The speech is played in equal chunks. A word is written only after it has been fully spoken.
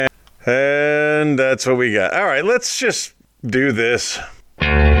And that's what we got. All right, let's just do this.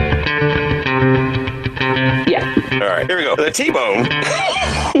 Yeah. All right, here we go. The T-Bone.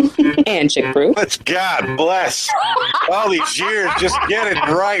 And Chick Brew. Let's, God bless. All these years, just get it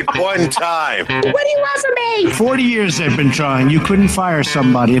right one time. What do you want from me? 40 years they've been trying. You couldn't fire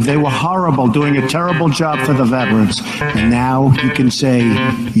somebody if they were horrible, doing a terrible job for the veterans. And now you can say,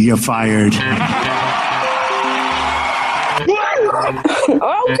 you're fired.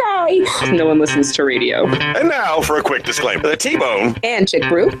 Okay. No one listens to radio. And now for a quick disclaimer. The T-Bone And Chick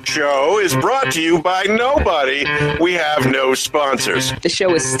Brew. Show is brought to you by nobody. We have no sponsors. The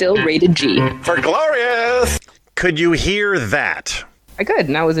show is still rated G. For Glorious. Could you hear that? I could,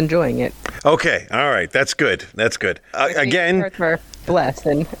 and I was enjoying it. Okay, all right, that's good. That's good. Again. Blessed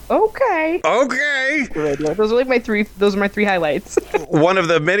and okay. Okay. Those are like my three. Those are my three highlights. One of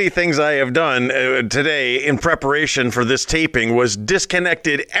the many things I have done today in preparation for this taping was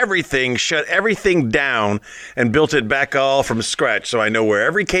disconnected everything, shut everything down, and built it back all from scratch. So I know where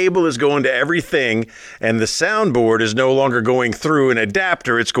every cable is going to everything, and the soundboard is no longer going through an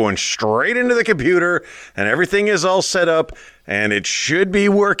adapter. It's going straight into the computer, and everything is all set up. And it should be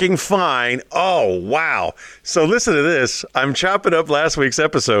working fine. Oh, wow. So listen to this. I'm chopping up last week's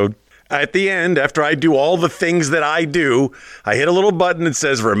episode. At the end, after I do all the things that I do, I hit a little button that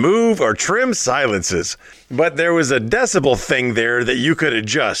says remove or trim silences. But there was a decibel thing there that you could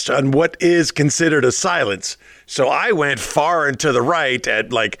adjust on what is considered a silence. So I went far and to the right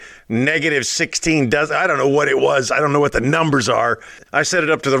at like negative 16 decibels. I don't know what it was. I don't know what the numbers are. I set it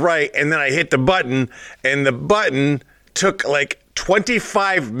up to the right, and then I hit the button, and the button took like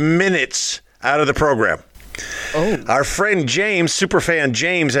 25 minutes out of the program. Oh. Our friend James, superfan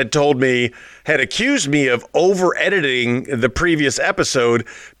James, had accused me of over-editing the previous episode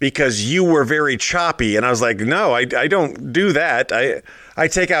because you were very choppy. And I was like, no, I don't do that. I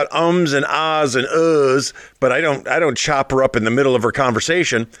take out ums and ahs and uhs, but I don't chop her up in the middle of her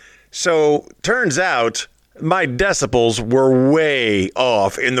conversation. So turns out my decibels were way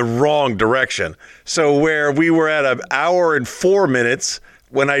off in the wrong direction. So where we were at 1 hour and 4 minutes,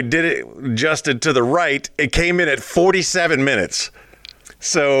 when I did it adjusted to the right, it came in at 47 minutes.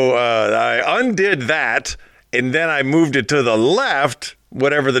 So I undid that, and then I moved it to the left,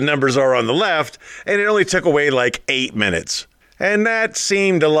 whatever the numbers are on the left, and it only took away like 8 minutes. And that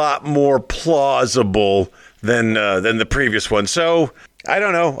seemed a lot more plausible than the previous one. So I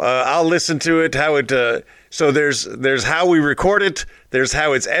don't know. I'll listen to it, how it... So there's how we record it, there's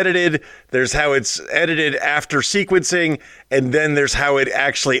how it's edited, there's how it's edited after sequencing, and then there's how it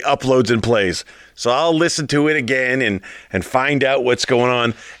actually uploads and plays. So I'll listen to it again and find out what's going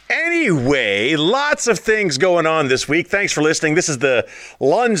on. Anyway, lots of things going on this week. Thanks for listening. This is the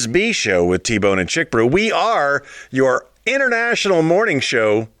Lunsby Show with T-Bone and Chick Brew. We are your international morning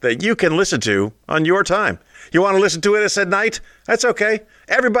show that you can listen to on your time. You want to listen to us at night? That's okay.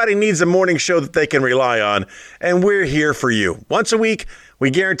 Everybody needs a morning show that they can rely on, and we're here for you. Once a week, we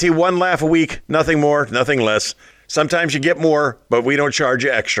guarantee one laugh a week, nothing more, nothing less. Sometimes you get more, but we don't charge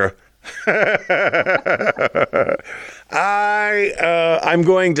you extra. I'm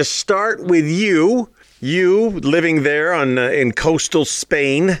going to start with you living there in coastal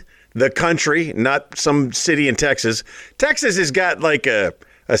Spain, the country, not some city in Texas. Texas has got like a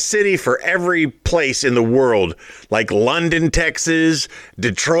city for every place in the world, like London, Texas,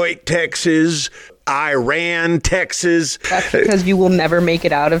 Detroit, Texas, Iran, Texas. That's because you will never make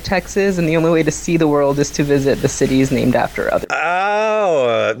it out of Texas, and the only way to see the world is to visit the cities named after others.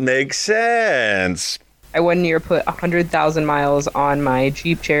 Oh, makes sense. I one year put 100,000 miles on my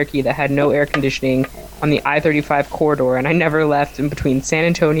Jeep Cherokee that had no air conditioning on the I-35 corridor, and I never left in between San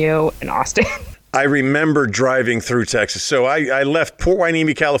Antonio and Austin. I remember driving through Texas. So I left Port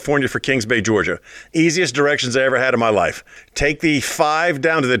Hueneme, California for Kings Bay, Georgia. Easiest directions I ever had in my life. Take the 5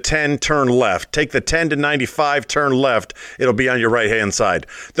 down to the 10, turn left. Take the 10 to 95, turn left. It'll be on your right-hand side.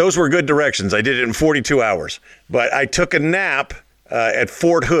 Those were good directions. I did it in 42 hours. But I took a nap at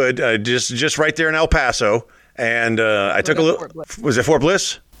Fort Hood, just right there in El Paso. And I took a little... Was it Fort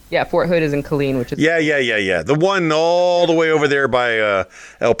Bliss? Yeah, Fort Hood is in Killeen, which is... Yeah. The one all the way over there by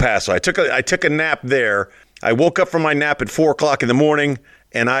El Paso. I took a nap there. I woke up from my nap at 4 o'clock in the morning,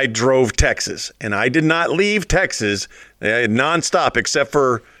 and I drove Texas. And I did not leave Texas nonstop, except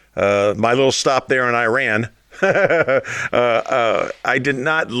for my little stop there in Iran. I did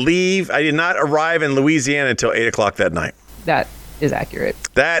not arrive in Louisiana until 8 o'clock that night. That is accurate.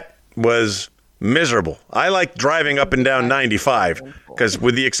 That was miserable. I like driving up and down 95 because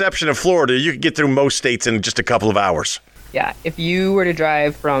with the exception of Florida, you could get through most states in just a couple of hours. Yeah, if you were to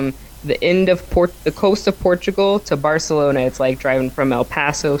drive from the end of the coast of Portugal to Barcelona. It's like driving from El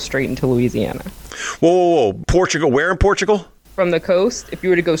Paso straight into Louisiana. Whoa. Portugal. Where in Portugal? From the coast, if you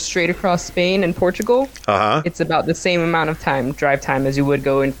were to go straight across Spain and Portugal, it's about the same amount of drive time as you would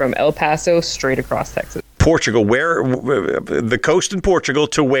going from El Paso straight across Texas. Portugal. Where? The coast in Portugal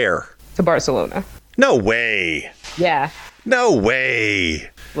to where? To Barcelona. No way. Yeah. No way.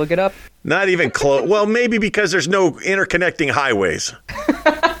 Look it up. Not even close. Well, maybe because there's no interconnecting highways.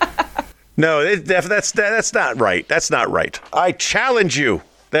 No, that's not right. That's not right. I challenge you.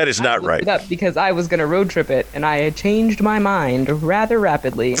 That is not right. It up because I was going to road trip it, and I had changed my mind rather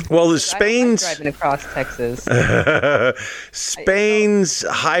rapidly. Well, Spain's driving across Texas. Spain's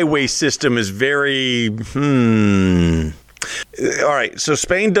highway system is very. All right, so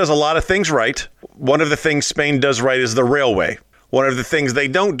Spain does a lot of things right. One of the things Spain does right is the railway. One of the things they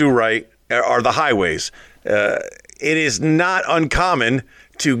don't do right are the highways. It is not uncommon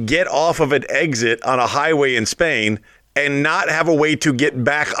to get off of an exit on a highway in Spain and not have a way to get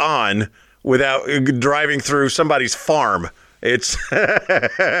back on without driving through somebody's farm. It's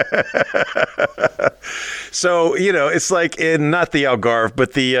so, it's like in not the Algarve,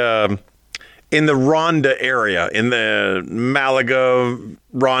 but the in the Ronda area, in the Malaga,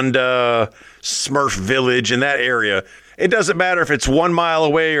 Ronda, Smurf Village, in that area. It doesn't matter if it's 1 mile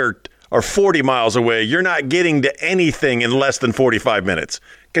away or 40 miles away. You're not getting to anything in less than 45 minutes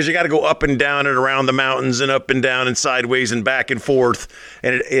because you got to go up and down and around the mountains and up and down and sideways and back and forth.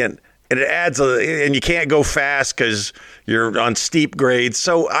 And it adds and you can't go fast because you're on steep grades.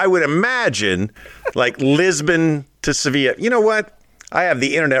 So I would imagine like Lisbon to Sevilla. You know what? I have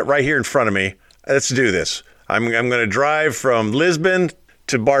the internet right here in front of me. Let's do this. I'm going to drive from Lisbon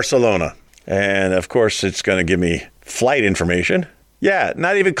to Barcelona. And of course, it's going to give me flight information. Yeah,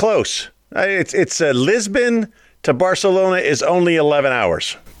 not even close. It's Lisbon to Barcelona is only 11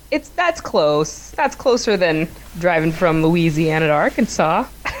 hours. That's close. That's closer than driving from Louisiana to Arkansas.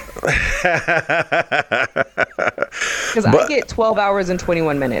 Because I get 12 hours and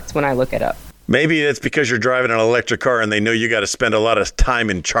 21 minutes when I look it up. Maybe it's because you're driving an electric car and they know you got to spend a lot of time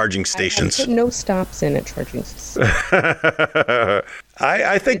in charging stations. I put no stops in at charging stations.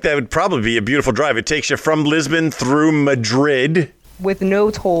 I think that would probably be a beautiful drive. It takes you from Lisbon through Madrid. With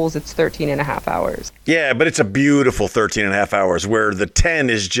no tolls, it's 13 and a half hours. Yeah, but it's a beautiful 13 and a half hours where the 10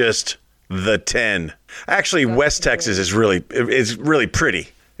 is just the 10. Actually, West Texas is really pretty.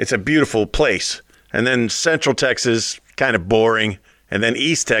 It's a beautiful place. And then Central Texas, kind of boring. And then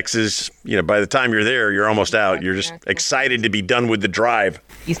East Texas, by the time you're there, you're almost out. You're just excited to be done with the drive.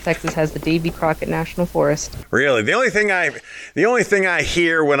 East Texas has the Davy Crockett National Forest. Really? The only thing I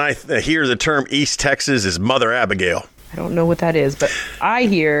hear when I hear the term East Texas is Mother Abigail. I don't know what that is, but I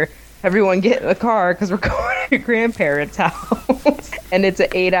hear everyone get in the car because we're going to your grandparents' house. And it's an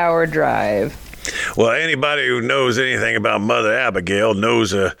 8-hour drive. Well, anybody who knows anything about Mother Abigail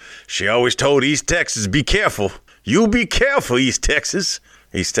knows she always told East Texas, be careful. You be careful, East Texas.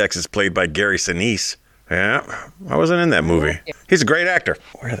 East Texas played by Gary Sinise. Yeah, I wasn't in that movie. He's a great actor.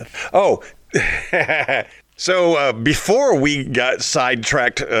 So before we got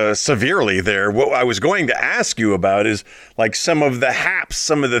sidetracked severely there, what I was going to ask you about is like some of the haps,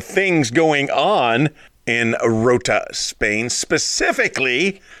 some of the things going on in Rota, Spain,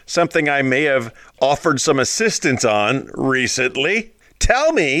 specifically something I may have offered some assistance on recently.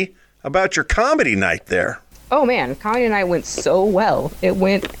 Tell me about your comedy night there. Oh man, comedy night went so well. It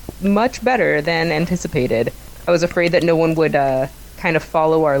went much better than anticipated. I was afraid that no one would kind of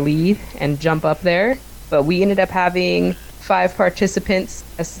follow our lead and jump up there, but we ended up having 5 participants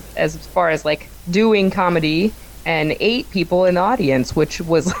as far as like doing comedy and 8 people in the audience, which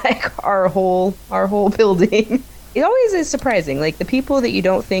was like our whole building. It always is surprising, like the people that you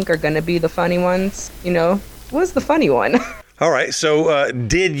don't think are going to be the funny ones, was the funny one. All right, so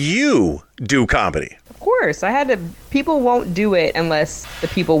did you do comedy? Of course, people won't do it unless the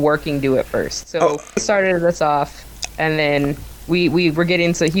people working do it first. So we started us off, and then we were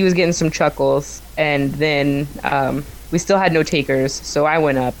he was getting some chuckles, and then we still had no takers, so I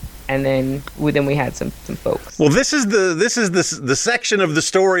went up, and then we had some folks. Well, this is the section of the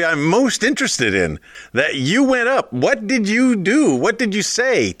story I'm most interested in. That you went up. What did you do? What did you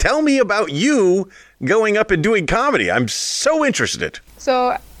say? Tell me about you going up and doing comedy. I'm so interested.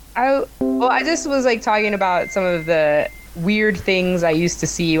 So I just was like talking about some of the weird things I used to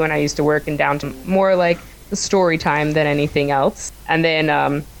see when I used to work in downtown, more like the story time than anything else. And then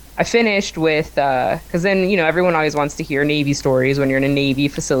I finished with, because then, everyone always wants to hear Navy stories when you're in a Navy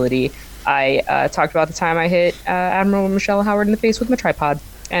facility. I talked about the time I hit Admiral Michelle Howard in the face with my tripod,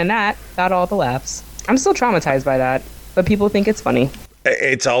 and that got all the laughs. I'm still traumatized by that, but people think it's funny.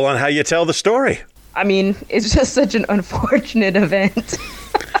 It's all on how you tell the story. I mean, it's just such an unfortunate event.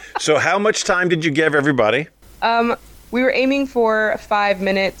 So how much time did you give everybody? We were aiming for 5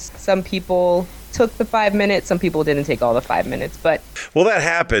 minutes. Some people took the 5 minutes. Some people didn't take all the 5 minutes, but well, that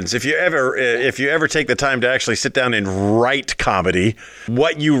happens. If you ever take the time to actually sit down and write comedy,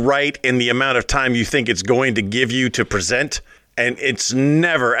 what you write in the amount of time you think it's going to give you to present, and it's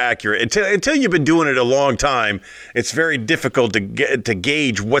never accurate until you've been doing it a long time. It's very difficult to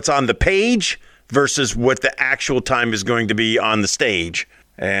gauge what's on the page versus what the actual time is going to be on the stage.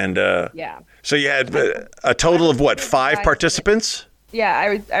 And yeah. So you had a total of what, 5 participants?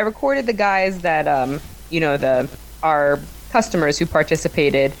 Yeah, I recorded the guys that our customers who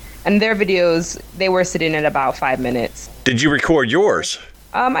participated, and their videos, they were sitting at about 5 minutes. Did you record yours?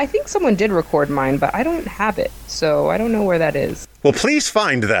 I think someone did record mine, but I don't have it, so I don't know where that is. Well, please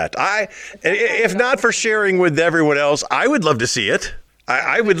find that. If not for sharing with everyone else, I would love to see it.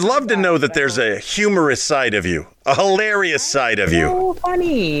 I would love to know that there's a humorous side of you, a hilarious side of you. So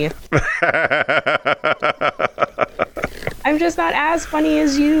funny. I'm just not as funny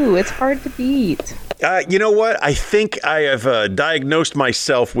as you. It's hard to beat. You know what? I think I have diagnosed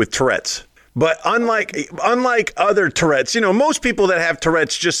myself with Tourette's. But unlike other Tourette's, most people that have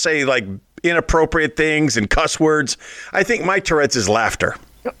Tourette's just say like inappropriate things and cuss words. I think my Tourette's is laughter.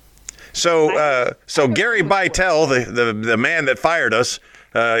 So Gary Bytel, the man that fired us,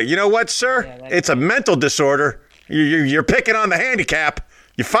 you know what, sir? It's a mental disorder. You're picking on the handicap.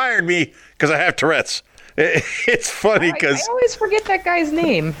 You fired me because I have Tourette's. It's funny because I always forget that guy's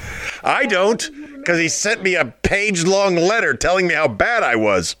name. I don't, because he sent me a page-long letter telling me how bad I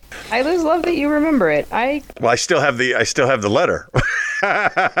was. I just love that you remember it. Well, I still have the letter.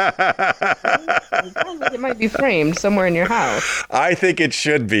 It might be framed somewhere in your house. I think it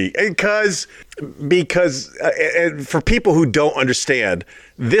should be, because for people who don't understand,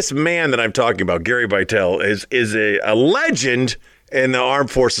 this man that I'm talking about, Gary Bytel, is a legend in the Armed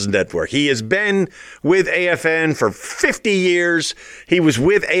Forces Network. He has been with AFN for 50 years. He was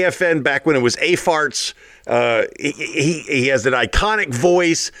with AFN back when it was AFARTS. He has an iconic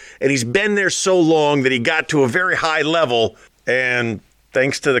voice, and he's been there so long that he got to a very high level. And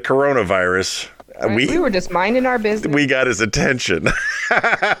thanks to the coronavirus, we were just minding our business. We got his attention. He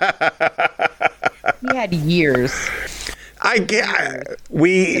had years.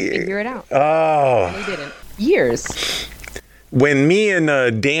 We to figure it out. Oh, we didn't. Years. When me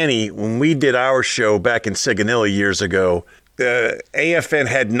and Danny, when we did our show back in Sigonella years ago, AFN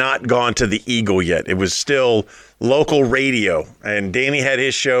had not gone to the Eagle yet. It was still local radio, and Danny had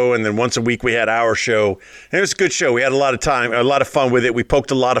his show, and then once a week we had our show. And it was a good show. We had a lot of time, a lot of fun with it. We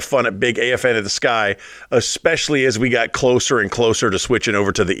poked a lot of fun at Big AFN at the Sky, especially as we got closer and closer to switching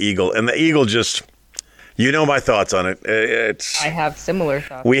over to the Eagle. And the Eagle just... You know my thoughts on it. I have similar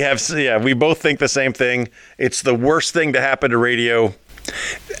thoughts. We both think the same thing. It's the worst thing to happen to radio.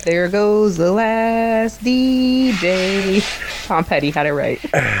 There goes the last DJ. Tom Petty had it right.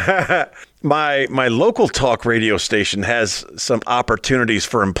 My local talk radio station has some opportunities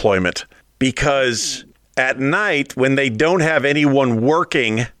for employment, because at night when they don't have anyone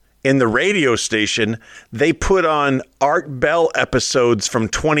working in the radio station, they put on Art Bell episodes from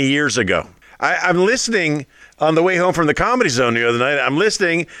 20 years ago. I'm listening on the way home from the Comedy Zone the other night. I'm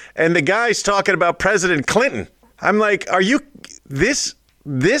listening, and the guy's talking about President Clinton. I'm like, are you this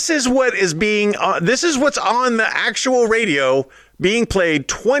is what is being this is what's on the actual radio being played,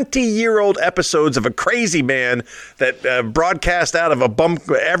 20-year-old episodes of a crazy man that broadcast out of a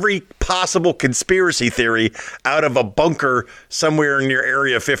bunker, every possible conspiracy theory out of a bunker somewhere near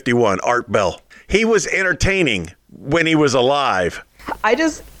Area 51, Art Bell. He was entertaining when he was alive. I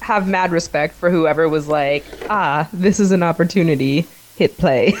just have mad respect for whoever was like, this is an opportunity, hit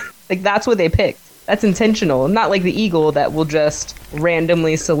play. Like, that's what they picked. That's intentional. Not like the Eagle that will just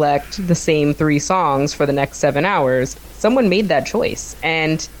randomly select the same 3 songs for the next 7 hours. Someone made that choice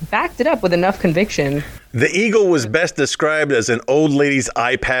and backed it up with enough conviction. The Eagle was best described as an old lady's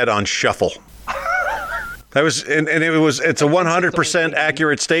iPad on shuffle. It's a 100%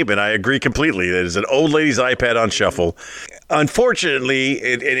 accurate statement. I agree completely. It is an old lady's iPad on shuffle. Unfortunately,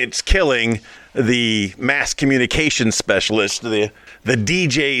 it's killing the mass communication specialists, the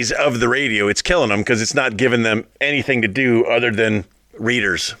DJs of the radio. It's killing them because it's not giving them anything to do other than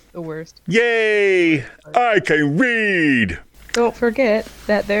readers. The worst. Yay! I can read! Don't forget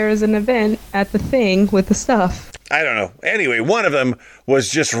that there is an event at the thing with the stuff. I don't know. Anyway, one of them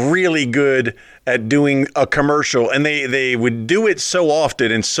was just really good at doing a commercial, and they would do it so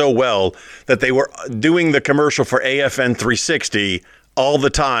often and so well that they were doing the commercial for AFN 360 all the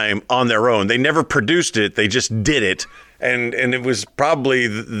time on their own. They never produced it. They just did it. And it was probably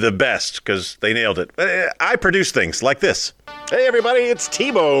the best because they nailed it. I produce things like this. Hey everybody, it's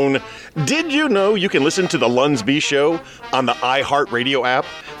T-Bone. Did you know you can listen to the Lunsby Show on the iHeartRadio app?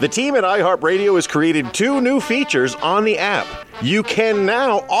 The team at iHeartRadio has created 2 new features on the app. You can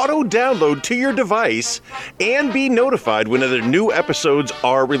now auto-download to your device and be notified whenever new episodes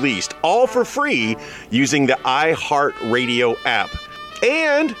are released, all for free using the iHeartRadio app.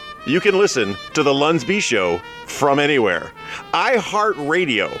 And you can listen to the Lunsby Show from anywhere.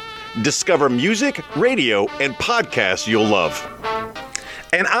 iHeartRadio. Discover music, radio, and podcasts you'll love.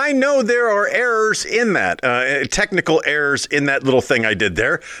 And I know there are errors in that, technical errors in that little thing I did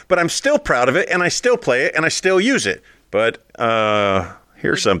there, but I'm still proud of it, and I still play it, and I still use it. But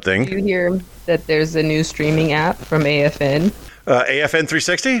here's something. Did you hear that there's a new streaming app from AFN? AFN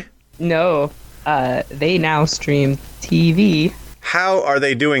 360? No, they now stream TV. How are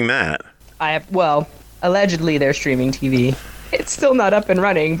they doing that? Allegedly they're streaming TV. It's still not up and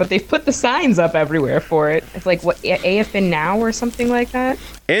running, but they've put the signs up everywhere for it. It's like, what, AFN Now or something like that?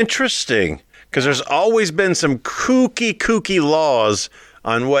 Interesting, because there's always been some kooky laws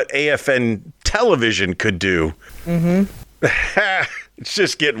on what AFN television could do. Mm-hmm. It's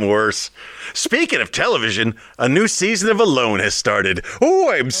just getting worse. Speaking of television, a new season of Alone has started. Oh,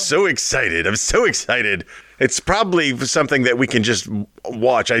 I'm so excited. It's probably something that we can just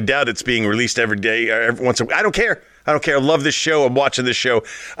watch. I doubt it's being released every day, every once in a while. I don't care. I love this show. I'm watching this show.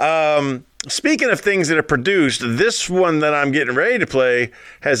 Speaking of things that are produced, this one that I'm getting ready to play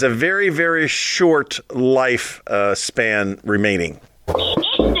has a very, very short life span remaining. It's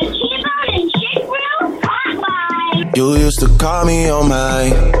the T-Bone and Chick Grill Hotline. You used to call me on my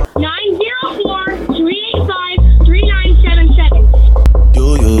 904-385-3977.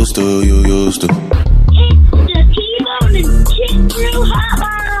 You used to. It's the T-Bone and Chick Grill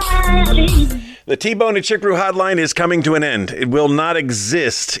Hotline. The T-Bone and Chick Brew Hotline is coming to an end. It will not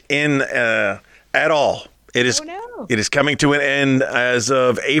exist at all. It is coming to an end as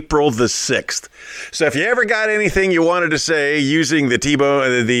of April the 6th. So if you ever got anything you wanted to say using the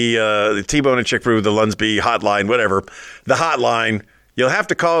T-Bone, the T-Bone and Chick Brew, the Lunsby hotline, whatever, the hotline, you'll have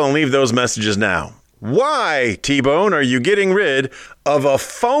to call and leave those messages now. Why, T-Bone, are you getting rid of a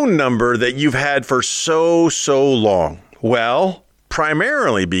phone number that you've had for so long? Well,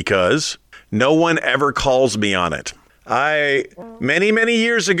 primarily because no one ever calls me on it. Many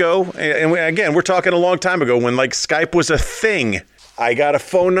years ago, and again, we're talking a long time ago when like Skype was a thing, I got a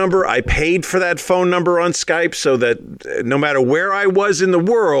phone number. I paid for that phone number on Skype so that no matter where I was in the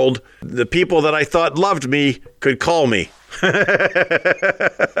world, the people that I thought loved me could call me.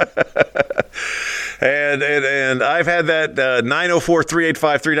 And I've had that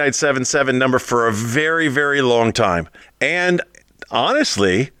 904-385-3977 number for a very, very long time. And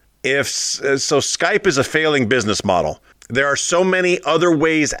honestly, Skype is a failing business model. There are so many other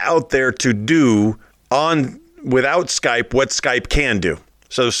ways out there to do without Skype what Skype can do.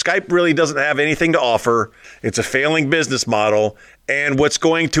 So Skype really doesn't have anything to offer. It's a failing business model. And what's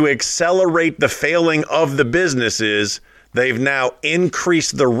going to accelerate the failing of the business is they've now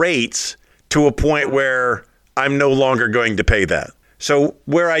increased the rates to a point where I'm no longer going to pay that. So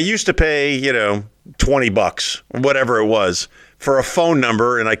where I used to pay, $20, whatever it was, for a phone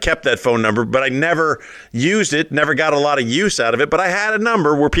number, and I kept that phone number, but I never used it, never got a lot of use out of it, but I had a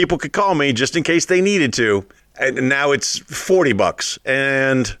number where people could call me just in case they needed to, and now it's $40,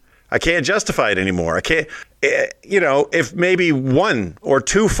 and I can't justify it anymore. I can't, if maybe 1 or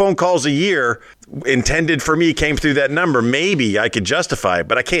 2 phone calls a year intended for me came through that number, maybe I could justify it,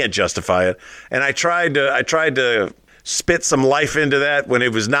 but I can't justify it. And I tried to spit some life into that when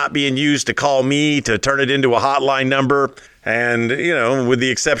it was not being used to call me, to turn it into a hotline number. And, with the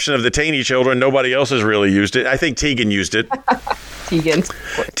exception of the Taney children, nobody else has really used it. I think Tegan used it.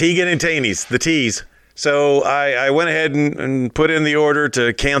 Tegan and Taney's, the T's. So I went ahead and put in the order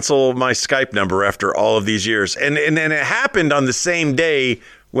to cancel my Skype number after all of these years. And it happened on the same day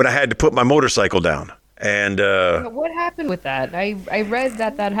when I had to put my motorcycle down. And what happened with that? I read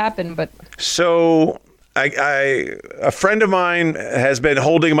that happened, but... So... a friend of mine has been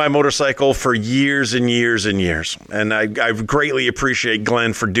holding my motorcycle for years and years and years. And I greatly appreciate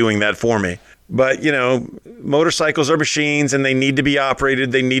Glenn for doing that for me. But, motorcycles are machines and they need to be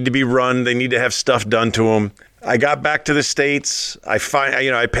operated. They need to be run. They need to have stuff done to them. I got back to the States. I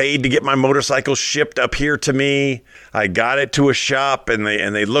paid to get my motorcycle shipped up here to me. I got it to a shop and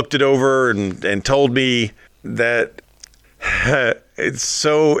they looked it over and told me that It's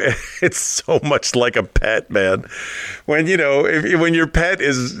so much like a pet, man. When when your pet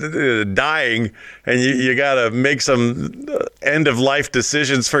is dying and you gotta make some end of life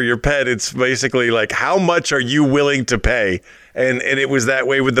decisions for your pet, it's basically like, how much are you willing to pay? And it was that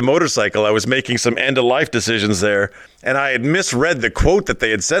way with the motorcycle. I was making some end of life decisions there, and I had misread the quote that they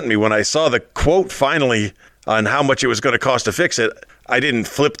had sent me. When I saw the quote finally on how much it was going to cost to fix it, I didn't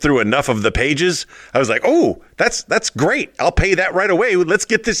flip through enough of the pages. I was like, oh, that's great. I'll pay that right away. Let's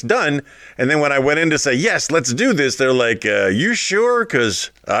get this done. And then when I went in to say, yes, let's do this, they're like, you sure? Because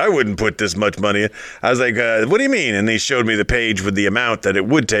I wouldn't put this much money in. I was like, what do you mean? And they showed me the page with the amount that it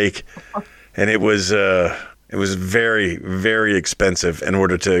would take. And it was very, very expensive in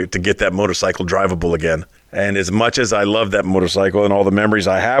order to get that motorcycle drivable again. And as much as I love that motorcycle and all the memories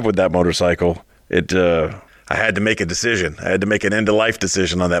I have with that motorcycle, I had to make a decision. I had to make an end-of-life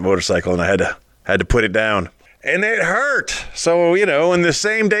decision on that motorcycle, and I had to put it down. And it hurt. So, in the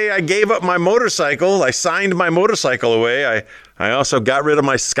same day I gave up my motorcycle, I signed my motorcycle away. I also got rid of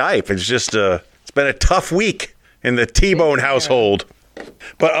my Skype. It's just, it's been a tough week in the T-Bone household.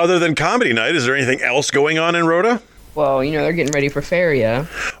 But other than comedy night, is there anything else going on in Rhoda? Well, they're getting ready for Feria.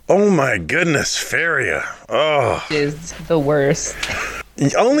 Oh my goodness, Feria. Oh. It is the worst.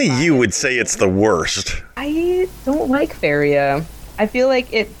 Only you would say it's the worst. I don't like Feria. I feel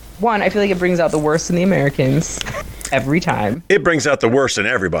like it brings out the worst in the Americans every time. It brings out the worst in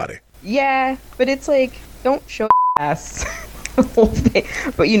everybody. Yeah, but it's like, don't show ass the whole thing.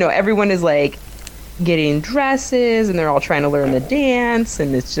 But everyone is like getting dresses and they're all trying to learn the dance,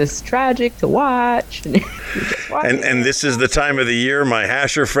 and it's just tragic to watch. And this is the time of the year my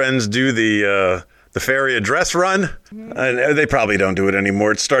Hasher friends do the Feria dress run. They probably don't do it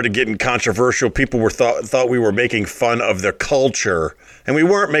anymore. It started getting controversial. People thought we were making fun of the culture, and we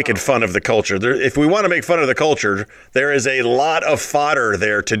weren't making fun of the culture. If we want to make fun of the culture, there is a lot of fodder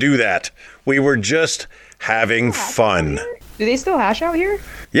there to do that. We were just having fun. Do they still hash out here?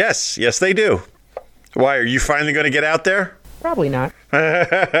 Yes, they do. Why, are you finally going to get out there? Probably not.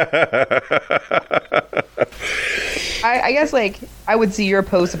 I guess I would see your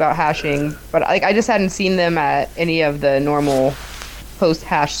posts about hashing, but I just hadn't seen them at any of the normal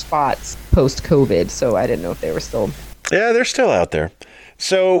post-hash spots post-COVID, so I didn't know if they were still. Yeah, they're still out there.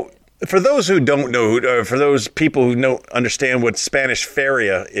 So for those who don't know, for those people who don't understand what Spanish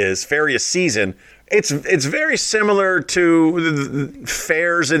Feria is, Feria season, it's very similar to the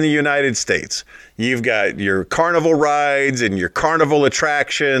fairs in the United States. You've got your carnival rides and your carnival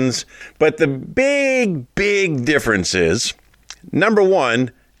attractions, but the big difference is, number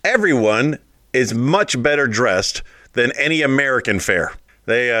one, everyone is much better dressed than any American fair.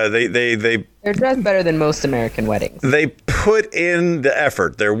 They're dressed better than most American weddings. They put in the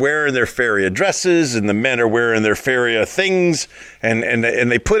effort. They're wearing their Feria dresses, and the men are wearing their Feria things, and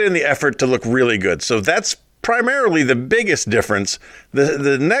they put in the effort to look really good. So that's primarily the biggest difference.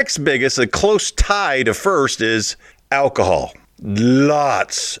 The next biggest, a close tie to first, is alcohol.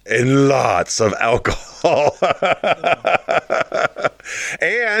 Lots and lots of alcohol.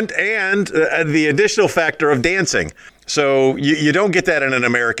 and the additional factor of dancing. So you don't get that in an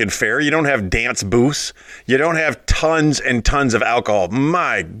American fair. You don't have dance booths. You don't have tons and tons of alcohol.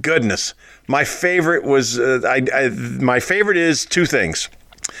 My goodness. My favorite was, my favorite is two things.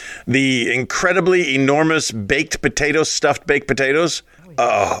 The incredibly enormous stuffed baked potatoes.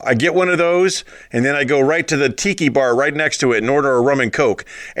 I get one of those, and then I go right to the tiki bar right next to it and order a rum and coke.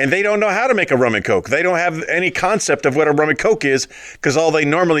 And they don't know how to make a rum and coke. They don't have any concept of what a rum and coke is, because all they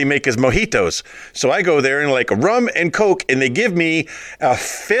normally make is mojitos. So I go there and like a rum and coke, and they give me a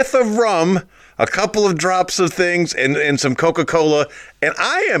fifth of rum, a couple of drops of things, and some Coca-Cola, and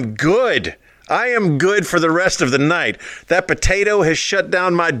I am good. I am good for the rest of the night. That potato has shut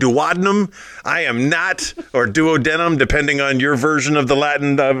down my duodenum. I am not, or duodenum, depending on your version of the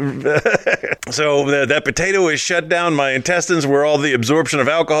Latin. So that potato has shut down my intestines, where all the absorption of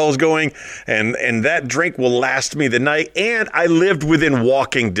alcohol is going, and that drink will last me the night. And I lived within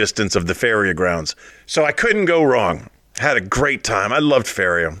walking distance of the Feria grounds, so I couldn't go wrong. Had a great time. I loved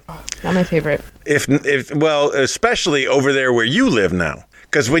Feria. Not my favorite. Well, especially over there where you live now.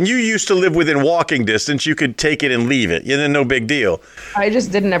 Because when you used to live within walking distance, you could take it and leave it. Then no big deal. I just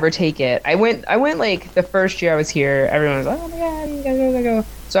didn't ever take it. I went like the first year I was here. Everyone was like, "Oh my god, you gotta go."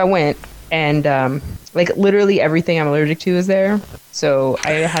 So I went, and like literally everything I'm allergic to is there. So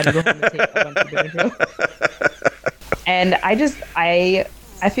I had to go home and take a bunch of Benadryl. And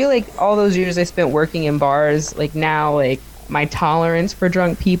I feel like all those years I spent working in bars, like now, like my tolerance for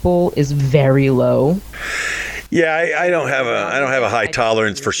drunk people is very low. Yeah, I don't have a high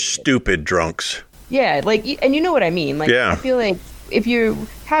tolerance for stupid drunks. Yeah, like, and you know what I mean. Like, yeah. I feel like if you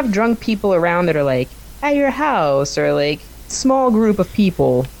have drunk people around that are like at your house or like small group of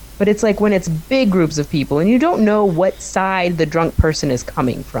people, but it's like when it's big groups of people and you don't know what side the drunk person is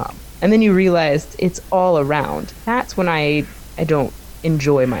coming from, and then you realize it's all around. That's when I don't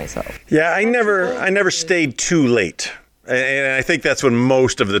enjoy myself. Yeah, I never stayed too late. And I think that's when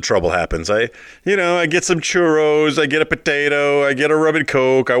most of the trouble happens. I get some churros, I get a potato, I get a rum and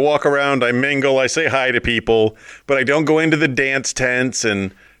coke, I walk around, I mingle, I say hi to people, but I don't go into the dance tents,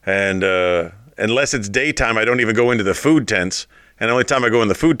 and unless it's daytime, I don't even go into the food tents. And the only time I go in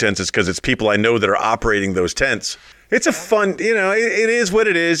the food tents is because it's people I know that are operating those tents. It's a fun, it is what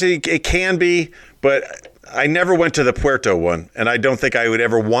it is. It can be, but I never went to the Puerto one, and I don't think I would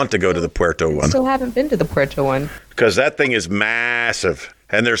ever want to go to the Puerto one. Still haven't been to the Puerto one. Because that thing is massive,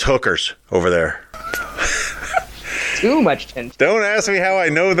 and there's hookers over there. Too much tension. Don't ask me how I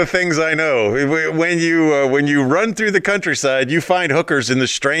know the things I know. When you run through the countryside, you find hookers in the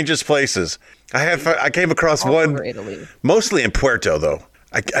strangest places. I came across All one, over Italy. mostly in Puerto, though.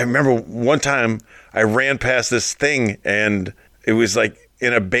 I remember one time I ran past this thing, and it was like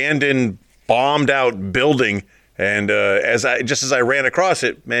an abandoned, bombed out building, and as I ran across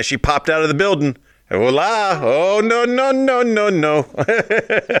it, man, she popped out of the building. Voila! Oh no!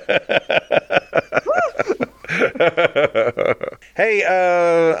 Hey,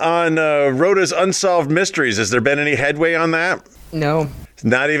 on Rhoda's Unsolved Mysteries, has there been any headway on that? No. It's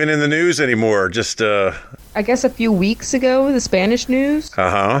not even in the news anymore. Just I guess a few weeks ago, the Spanish news.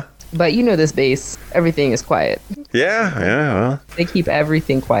 But you know this base. Everything is quiet. Yeah. Well. They keep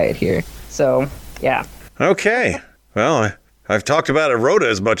everything quiet here. So, yeah. Okay. Well, I've talked about Rhoda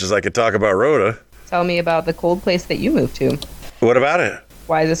as much as I could talk about Rhoda. Tell me about the cold place that you moved to. What about it?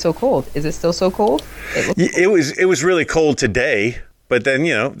 Why is it so cold? Is it still so cold? It was really cold today, but then,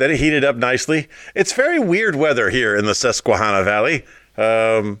 then it heated up nicely. It's very weird weather here in the Susquehanna Valley.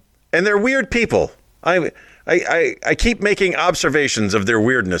 And they're weird people. I keep making observations of their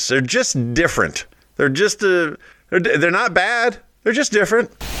weirdness. They're just different. They're just they're not bad. They're just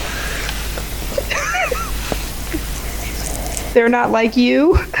different. They're not like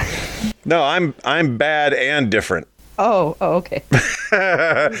you? No, I'm bad and different. Oh, okay.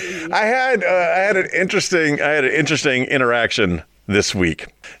 I had an interesting interaction this week.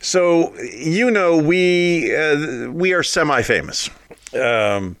 So we are semi-famous.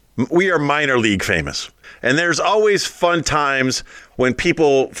 We are minor league famous, and there's always fun times when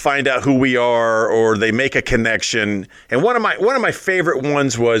people find out who we are or they make a connection. And one of my favorite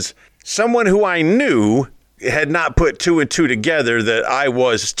ones was someone who I knew had not put two and two together that I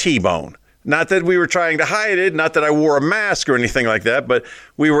was T-Bone. Not that we were trying to hide it, not that I wore a mask or anything like that, but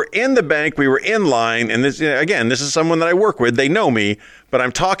we were in the bank, we were in line, and this is someone that I work with. They know me, but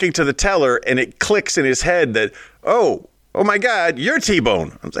I'm talking to the teller, and it clicks in his head that, oh my God, you're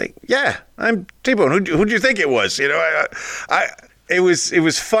T-Bone. I'm like, yeah, I'm T-Bone. Who'd you think it was? It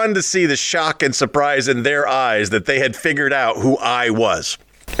was fun to see the shock and surprise in their eyes that they had figured out who I was.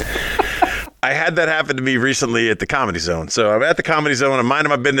 I had that happen to me recently at the Comedy Zone. So I'm at the Comedy Zone, I'm minding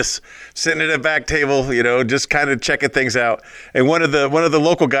my business, sitting at a back table, just kind of checking things out. And one of the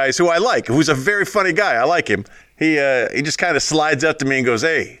local guys who I like, who's a very funny guy, I like him. He just kind of slides up to me and goes,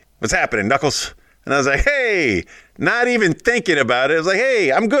 "Hey, what's happening, Knuckles?" And I was like, "Hey," not even thinking about it. I was like,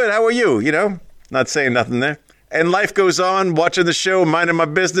 "Hey, I'm good. How are you?" Not saying nothing there. And life goes on, watching the show, minding my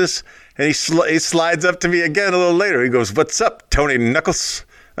business. And he slides up to me again a little later. He goes, "What's up, Tony Knuckles?"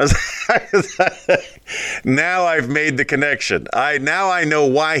 Now I've made the connection. Now I know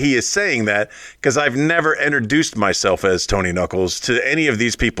why he is saying that, because I've never introduced myself as Tony Knuckles to any of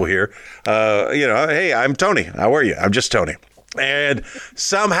these people here. Hey, I'm Tony. How are you? I'm just Tony. And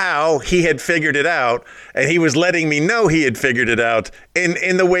somehow he had figured it out, and he was letting me know he had figured it out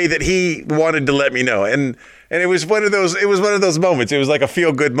in the way that he wanted to let me know. And it was one of those moments. It was like a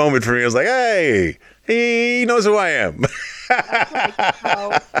feel good moment for me. I was like, hey, he knows who I am. Like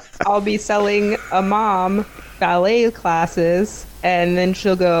how I'll be selling a mom ballet classes, and then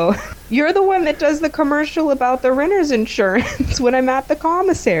she'll go, "You're the one that does the commercial about the renter's insurance when I'm at the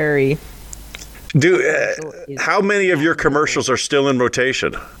commissary." How many of your commercials are still in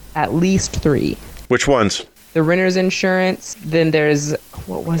rotation? At least 3. Which ones? The renter's insurance. Then there's,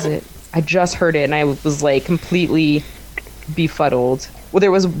 what was it? I just heard it and I was like completely befuddled. Well,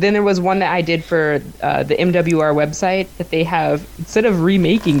 there was one that I did for the MWR website that they have, instead of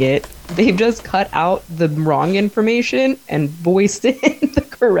remaking it, they've just cut out the wrong information and voiced in the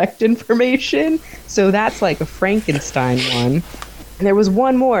correct information. So that's like a Frankenstein one. And there was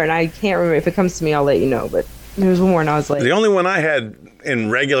one more, and I can't remember. If it comes to me, I'll let you know. But There was one more, and I was like, The only one I had in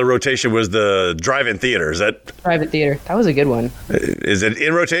regular rotation was the drive-in theater. Is that private theater. That was a good one. is it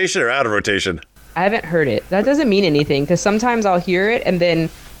in rotation or out of rotation? I haven't heard it. That doesn't mean anything because sometimes I'll hear it and then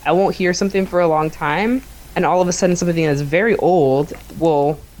I won't hear something for a long time, and all of a sudden something that's very old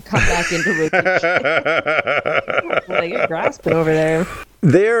will come back into rotation. Like you're grasping over there.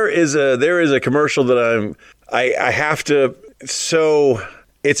 There is a commercial that I have to. So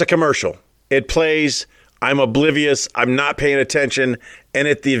it's a commercial. It plays. I'm oblivious. I'm not paying attention. And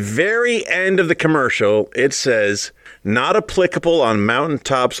at the very end of the commercial, it says, "Not applicable on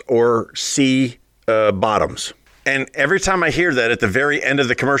mountaintops or sea bottoms." And every time I hear that at the very end of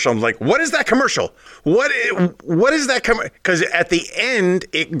the commercial, I'm like, what is that commercial? What is that commercial? Because at the end,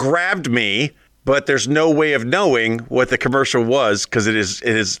 it grabbed me, but there's no way of knowing what the commercial was because it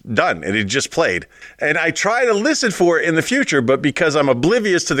is done. It had just played. And I try to listen for it in the future, but because I'm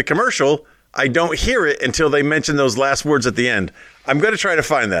oblivious to the commercial, I don't hear it until they mention those last words at the end. I'm going to try to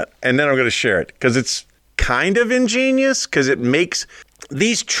find that, and then I'm going to share it because it's kind of ingenious because it makes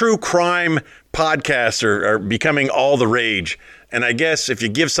these true crime podcasts are becoming all the rage. And I guess if you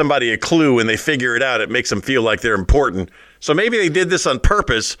give somebody a clue and they figure it out, it makes them feel like they're important. So maybe they did this on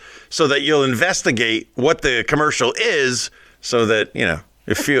purpose so that you'll investigate what the commercial is so that,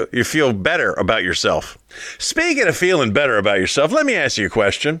 you feel better about yourself. Speaking of feeling better about yourself, let me ask you a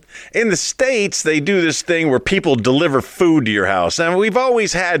question. In the States, they do this thing where people deliver food to your house. Now, we've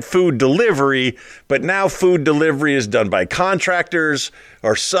always had food delivery, but now food delivery is done by contractors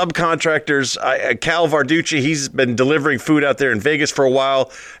or subcontractors. Cal Varducci, he's been delivering food out there in Vegas for a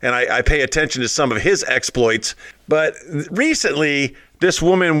while, and I pay attention to some of his exploits. But recently, this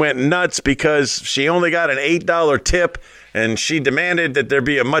woman went nuts because she only got an $8 tip, and she demanded that there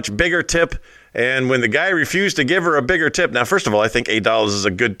be a much bigger tip. And when the guy refused to give her a bigger tip, now, first of all, I think $8 is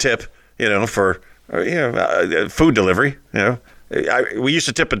a good tip, for food delivery. We used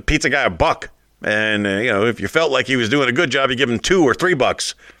to tip a pizza guy $1, and if you felt like he was doing a good job, you give him $2 or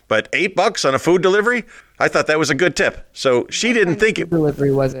 $3. But $8 on a food delivery, I thought that was a good tip. So she didn't think it.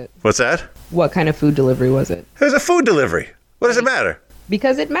 Delivery was it? What's that? What kind of food delivery was it? It was a food delivery. What does it matter?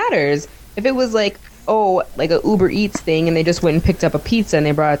 Because it matters. If it was like a Uber Eats thing and they just went and picked up a pizza and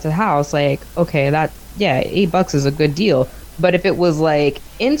they brought it to the house, like, okay, $8 is a good deal. But if it was like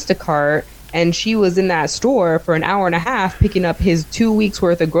Instacart and she was in that store for an hour and a half picking up his 2 weeks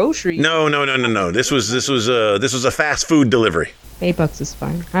worth of groceries. No. This was a fast food delivery. $8 is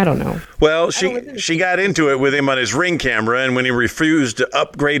fine. I don't know. Well, she got into it with him on his Ring camera, and when he refused to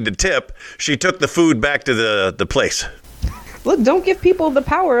upgrade the tip, she took the food back to the place. Look, don't give people the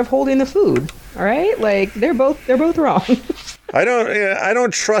power of holding the food. All right, like they're both wrong. I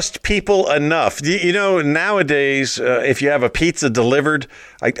don't trust people enough. Nowadays, if you have a pizza delivered,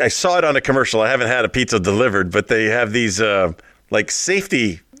 I saw it on a commercial. I haven't had a pizza delivered, but they have these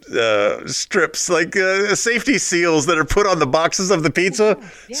safety strips, safety seals that are put on the boxes of the pizza,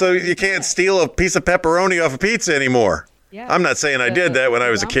 so you can't steal a piece of pepperoni off a pizza anymore. Yeah. I'm not saying I did that when I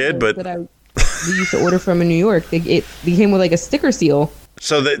was a kid, but we used to order from in New York. It came with like a sticker seal.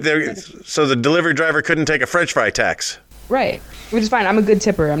 So the delivery driver couldn't take a French fry tax. Right, which is fine. I'm a good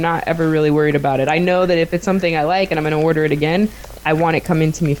tipper. I'm not ever really worried about it. I know that if it's something I like and I'm going to order it again, I want it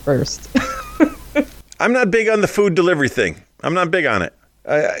coming to me first. I'm not big on the food delivery thing. I'm not big on it.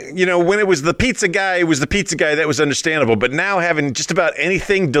 When it was the pizza guy, that was understandable. But now having just about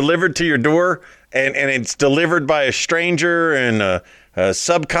anything delivered to your door and it's delivered by a stranger and a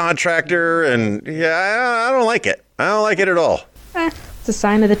subcontractor, and I don't like it. I don't like it at all. It's a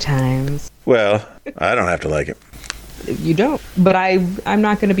sign of the times. Well, I don't have to like it. You don't, but I'm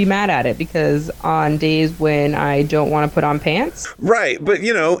not going to be mad at it because on days when I don't want to put on pants. Right, but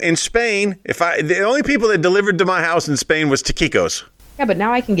in Spain, the only people that delivered to my house in Spain was Taquitos. Yeah, but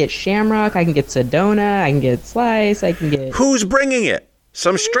now I can get Shamrock, I can get Sedona, I can get Slice, I can get. Who's bringing it?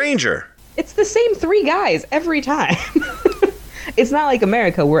 Some stranger. It's the same 3 guys every time. It's not like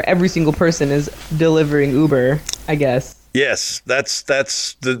America where every single person is delivering Uber, I guess. Yes, that's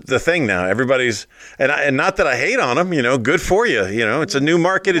the thing now. Everybody's and not that I hate on them, good for you. It's a new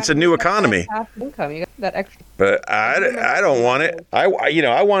market, it's a new economy. Income, you got that extra. But I don't want it. I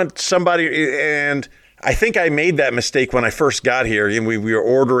want somebody, and I think I made that mistake when I first got here. We were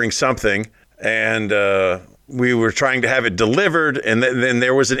ordering something, and we were trying to have it delivered, and then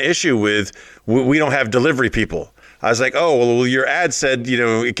there was an issue with we don't have delivery people. I was like, oh, well, your ad said,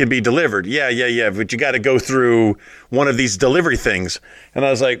 it can be delivered. Yeah, but you got to go through one of these delivery things. And I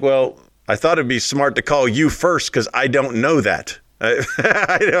was like, well, I thought it'd be smart to call you first because I don't know that.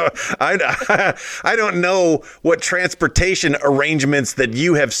 I don't know what transportation arrangements that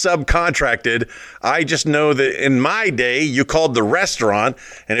you have subcontracted. I just know that in my day, you called the restaurant,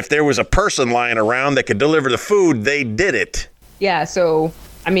 and if there was a person lying around that could deliver the food, they did it. Yeah, so,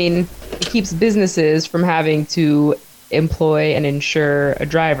 I mean, it keeps businesses from having to employ and insure a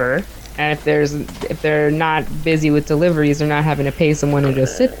driver. And if they're not busy with deliveries, they're not having to pay someone to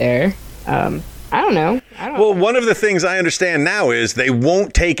just sit there. I don't know. Well, one of the things I understand now is they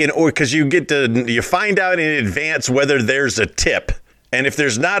won't take an order because you find out in advance whether there's a tip. And if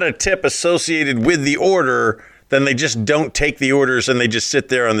there's not a tip associated with the order, then they just don't take the orders and they just sit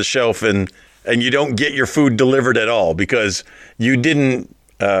there on the shelf and you don't get your food delivered at all because you didn't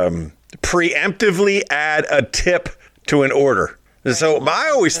preemptively add a tip to an order. So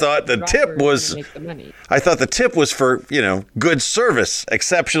I always thought the tip was, I thought the tip was for, good service,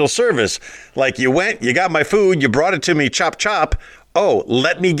 exceptional service. Like you went, you got my food, you brought it to me, chop, chop. Oh,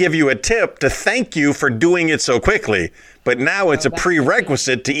 let me give you a tip to thank you for doing it so quickly. But now it's a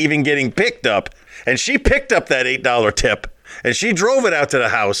prerequisite to even getting picked up. And she picked up that $8 tip and she drove it out to the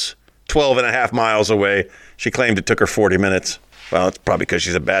house 12 and a half miles away. She claimed it took her 40 minutes. Well, it's probably because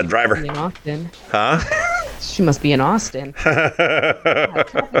she's a bad driver. In Austin. Huh? She must be in Austin.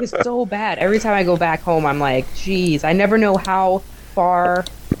 Traffic is so bad. Every time I go back home, I'm like, geez, I never know how far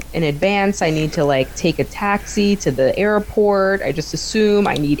in advance I need to take a taxi to the airport. I just assume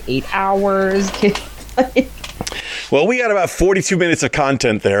I need 8 hours. Well, we got about 42 minutes of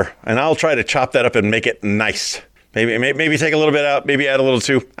content there, and I'll try to chop that up and make it nice. Maybe take a little bit out, maybe add a little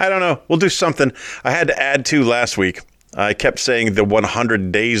too. I don't know. We'll do something. I had to add to last week. I kept saying the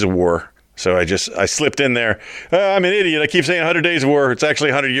 100 Days of War. So I slipped in there. I'm an idiot. I keep saying 100 Days of War. It's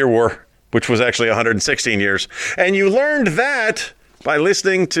actually a 100-year war, which was actually 116 years. And you learned that by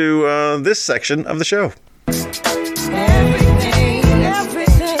listening to this section of the show. Everything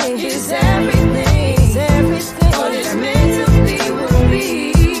is everything. What it's meant to be will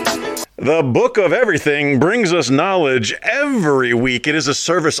be. The Book of Everything brings us knowledge every week. It is a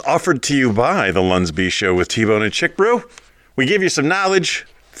service offered to you by The Lunsby Show with T-Bone and Chick Brew. We give you some knowledge.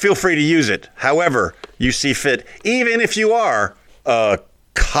 Feel free to use it however you see fit, even if you are a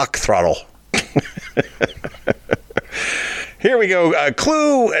cock throttle. Here we go.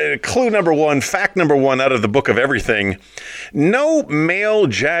 Clue number one, fact number one out of the Book of Everything. No male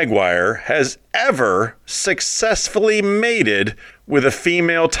jaguar has ever successfully mated with a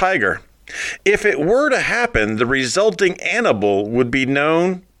female tiger. If it were to happen, the resulting animal would be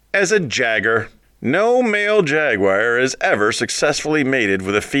known as a jagger. No male jaguar has ever successfully mated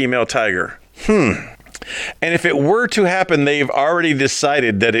with a female tiger. And if it were to happen, they've already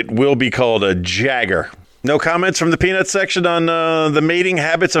decided that it will be called a jagger. No comments from the peanut section on the mating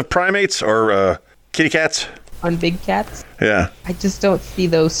habits of primates or kitty cats? On big cats? Yeah. I just don't see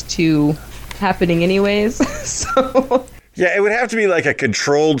those two happening anyways. So yeah, it would have to be like a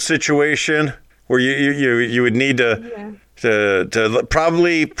controlled situation where you would need to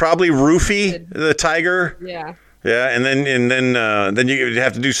probably roofie the tiger. Yeah. Yeah, and then you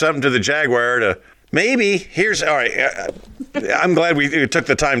have to do something to the jaguar to maybe. All right. I'm glad we took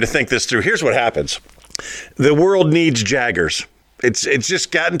the time to think this through. Here's what happens: the world needs jaggers. It's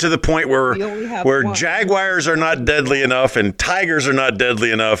just gotten to the point where jaguars are not deadly enough and tigers are not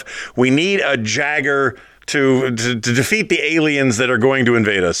deadly enough. We need a jagger to defeat the aliens that are going to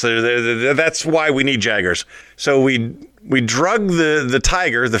invade us. So that's why we need jaggers. So we drug the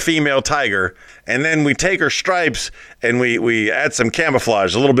tiger, the female tiger, and then we take her stripes and we add some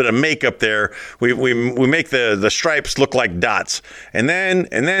camouflage, a little bit of makeup there. We make the stripes look like dots, and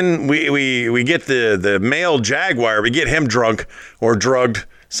then we get the male jaguar. We get him drunk or drugged.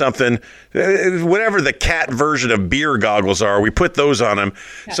 Something, whatever the cat version of beer goggles are, we put those on him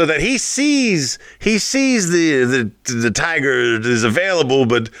so that he sees the tiger is available,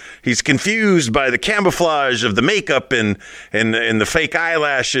 but he's confused by the camouflage of the makeup and the fake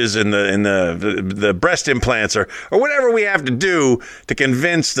eyelashes and the breast implants or whatever we have to do to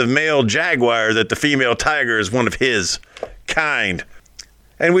convince the male jaguar that the female tiger is one of his kind.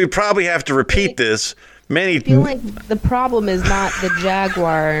 And we probably have to repeat this. I feel like the problem is not the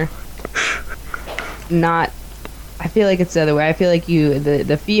jaguar. I feel like it's the other way. I feel like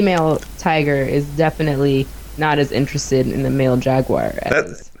the female tiger is definitely not as interested in the male jaguar.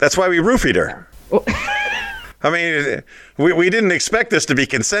 That's why we roofied her. I mean, we didn't expect this to be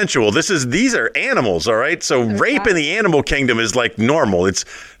consensual. These are animals, all right? So rape in the animal kingdom is like normal. It's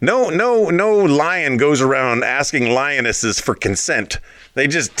no lion goes around asking lionesses for consent. They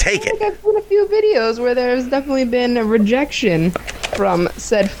just take it. I've seen a few videos where there's definitely been a rejection from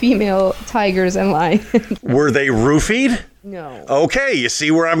said female tigers and lions. Were they roofied? No. Okay, you see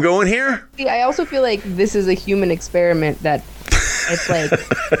where I'm going here? See, I also feel like this is a human experiment that it's like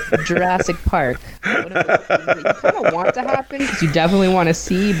Jurassic Park. You kind of want to happen because you definitely want to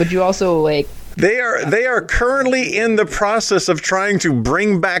see, but you also like. They are currently in the process of trying to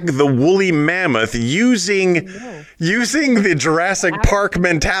bring back the woolly mammoth using the Jurassic Park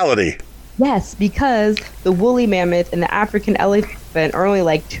mentality. Yes, because the woolly mammoth and the African elephant are only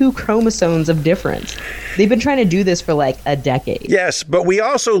like 2 chromosomes of difference. They've been trying to do this for like a decade. Yes, but we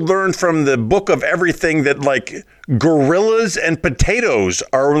also learned from the Book of Everything that like gorillas and potatoes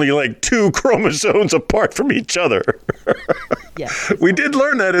are only like 2 chromosomes apart from each other. Yes. We did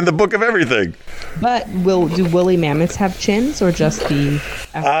learn that in the Book of Everything. But do woolly mammoths have chins or just the...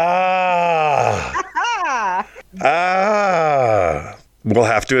 We'll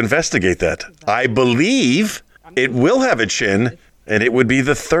have to investigate that. I believe it will have a chin, and it would be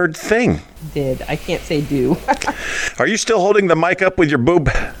the third thing. I can't say do. Are you still holding the mic up with your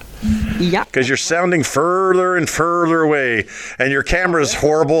boob? Yeah. Because you're sounding further and further away, and your camera's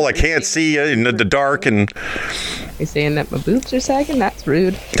horrible. I can't see you in the dark. And You're saying that my boobs are sagging? That's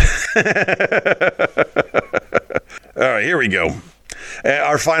rude. all right, here we go.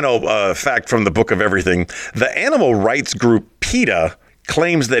 Our final fact from the Book of Everything. The animal rights group PETA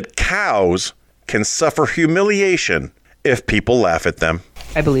claims that cows can suffer humiliation if people laugh at them.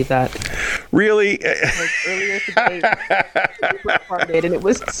 I believe that. Really? Like earlier today, we farted and it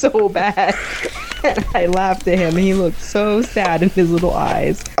was so bad. And I laughed at him and he looked so sad in his little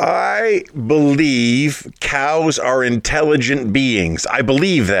eyes. I believe cows are intelligent beings. I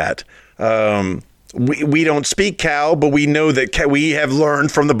believe that. We don't speak cow, but we know that we have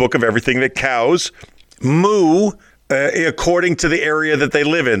learned from the Book of Everything that cows moo according to the area that they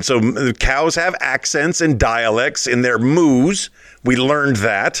live in. So cows have accents and dialects in their moos. We learned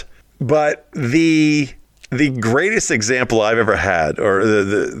that. But the greatest example I've ever had, or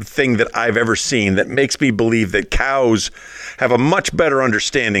the thing that I've ever seen that makes me believe that cows have a much better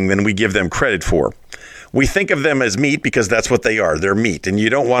understanding than we give them credit for. We think of them as meat because that's what they are. They're meat, and you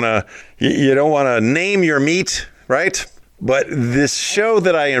don't want to name your meat, right? But this show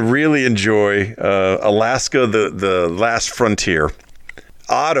that I really enjoy, Alaska, the Last Frontier.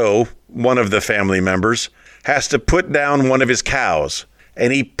 Otto, one of the family members, has to put down one of his cows,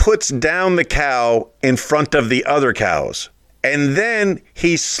 and he puts down the cow in front of the other cows. And then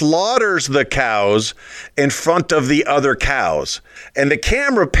he slaughters the cows in front of the other cows. And the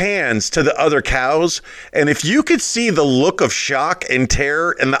camera pans to the other cows. And if you could see the look of shock and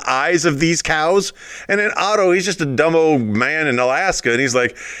terror in the eyes of these cows, and then Otto, he's just a dumb old man in Alaska. And he's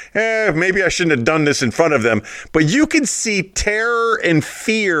like, maybe I shouldn't have done this in front of them. But you can see terror and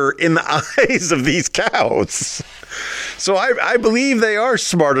fear in the eyes of these cows. So I believe they are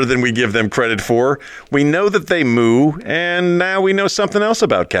smarter than we give them credit for. We know that they moo, and now we know something else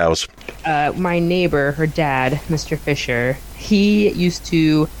about cows. My neighbor, her dad, Mr. Fisher, he used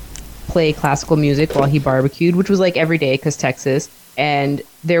to play classical music while he barbecued, which was like every day because Texas. And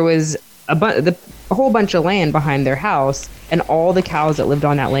there was a whole bunch of land behind their house, and all the cows that lived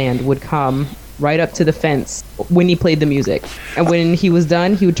on that land would come right up to the fence when he played the music. And when he was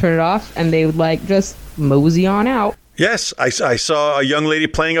done, he would turn it off, and they would like just mosey on out. Yes, I saw a young lady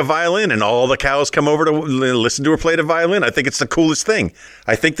playing a violin, and all the cows come over to listen to her play the violin. I think it's the coolest thing.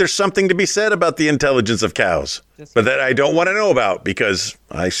 I think there's something to be said about the intelligence of cows, but that I don't want to know about because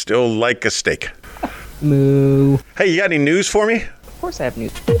I still like a steak. Moo. Hey, you got any news for me? Of course I have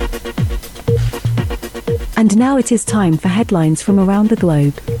news. And now it is time for headlines from around the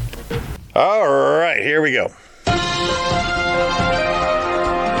globe. All right, here we go.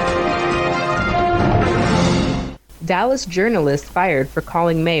 Dallas journalist fired for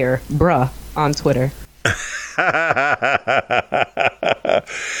calling mayor bruh on Twitter.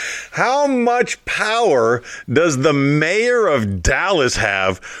 How much power does the mayor of Dallas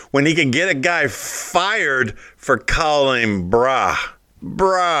have when he can get a guy fired for calling him brah?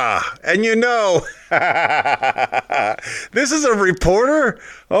 Brah. And you know, this is a reporter?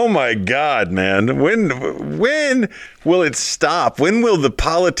 Oh my God, man. When will it stop? When will the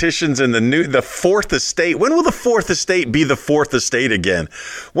politicians and the fourth estate, when will the fourth estate be the fourth estate again?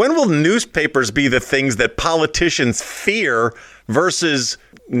 When will newspapers be the things that politicians fear versus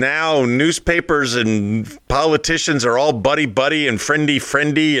now newspapers and politicians are all buddy-buddy and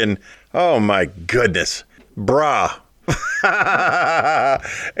friendly and oh my goodness. Brah.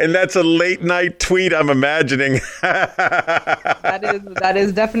 And that's a late night tweet, I'm imagining. That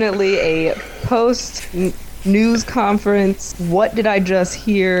is definitely a post news conference. What did I just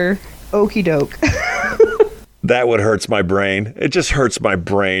hear? Okie doke. That one hurts my brain. It just hurts my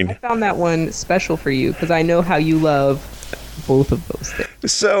brain. I found that one special for you because I know how you love both of those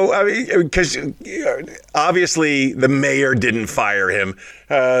things. So, I mean, because obviously the mayor didn't fire him.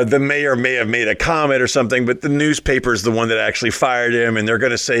 The mayor may have made a comment or something, but the newspaper is the one that actually fired him. And they're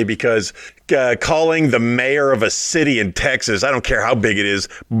going to say because calling the mayor of a city in Texas, I don't care how big it is,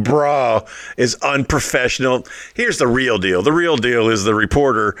 brah, is unprofessional. Here's the real deal. The real deal is the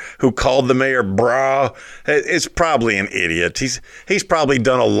reporter who called the mayor brah is probably an idiot. He's probably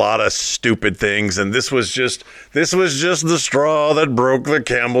done a lot of stupid things, and this was just the straw that broke the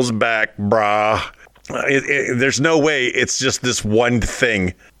camel's back, brah. There's no way it's just this one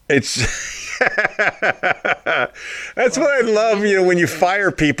thing. It's that's what I love. When you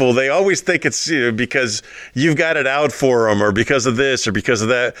fire people, they always think it's because you've got it out for them, or because of this, or because of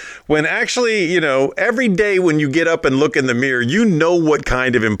that. When actually, every day when you get up and look in the mirror, you know what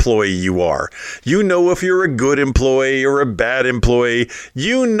kind of employee you are. You know if you're a good employee or a bad employee.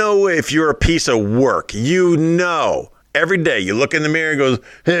 You know if you're a piece of work. Every day you look in the mirror and goes,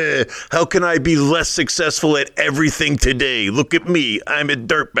 hey, how can I be less successful at everything today? Look at me. I'm a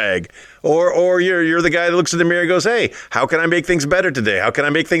dirtbag. Or you're the guy that looks in the mirror and goes, hey, how can I make things better today? How can I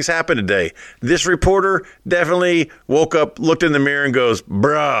make things happen today? This reporter definitely woke up, looked in the mirror and goes,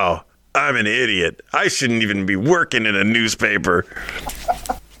 bro, I'm an idiot. I shouldn't even be working in a newspaper.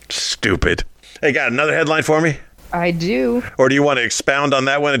 Stupid. Hey, got another headline for me? I do. Or do you want to expound on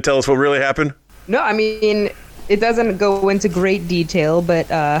that one and tell us what really happened? No, I mean, it doesn't go into great detail, but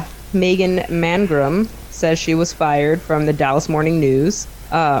Megan Mangrum says she was fired from the Dallas Morning News.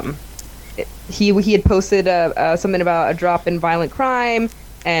 He had posted something about a drop in violent crime,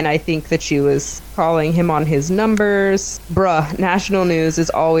 and I think that she was calling him on his numbers. Bruh, national news is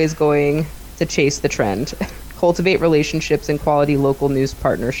always going to chase the trend. Cultivate relationships and quality local news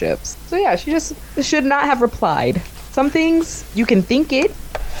partnerships. So yeah, she just should not have replied. Some things, you can think it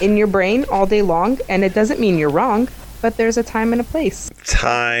in your brain all day long, and it doesn't mean you're wrong, but there's a time and a place.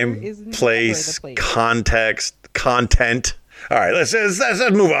 Time, place, context, content. All right, let's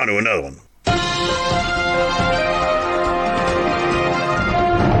move on to another one.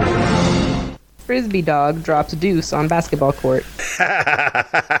 Frisbee dog drops deuce on basketball court.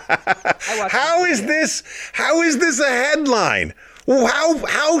 How is this a headline?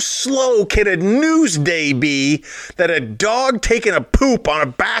 How slow can a news day be that a dog taking a poop on a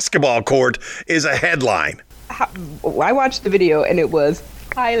basketball court is a headline? I watched the video and it was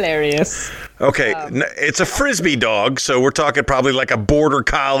hilarious. Okay, it's a Frisbee dog, so we're talking probably like a border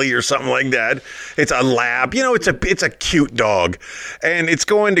collie or something like that. It's a lab, it's a cute dog, and it's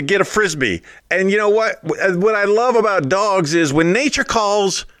going to get a Frisbee. And you know what? What I love about dogs is when nature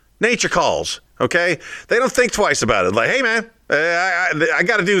calls, okay? They don't think twice about it. Like, hey man, I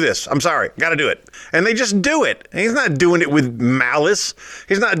got to do this. I'm sorry, got to do it. And they just do it. And he's not doing it with malice.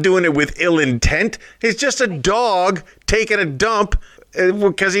 He's not doing it with ill intent. He's just a dog taking a dump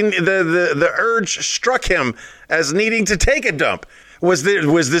because the urge struck him as needing to take a dump. Was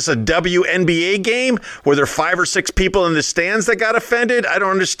this a WNBA game? Were there 5 or 6 people in the stands that got offended? I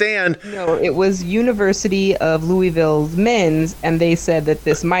don't understand. No, it was University of Louisville's men's, and they said that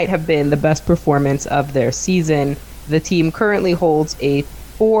this might have been the best performance of their season. The team currently holds a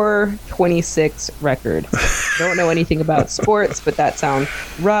 4-26 record. Don't know anything about sports, but that sounds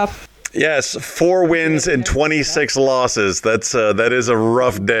rough. Yes, 4 wins and 26 losses. That is a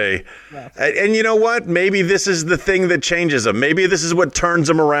rough day. And you know what? Maybe this is the thing that changes them. Maybe this is what turns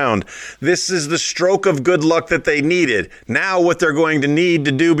them around. This is the stroke of good luck that they needed. Now what they're going to need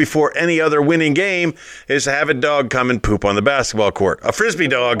to do before any other winning game is to have a dog come and poop on the basketball court. A Frisbee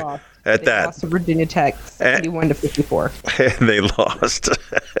dog at that. Lost to Virginia Tech, 71-54. They lost.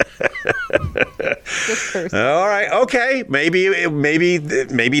 All right. Okay.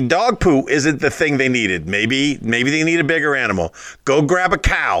 Maybe dog poo isn't the thing they needed. Maybe they need a bigger animal. Go grab a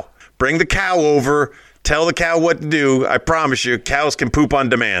cow. Bring the cow over. Tell the cow what to do. I promise you, cows can poop on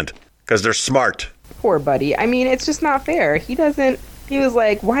demand because they're smart. Poor buddy. I mean, it's just not fair. He was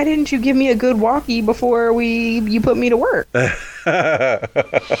like, why didn't you give me a good walkie before you put me to work?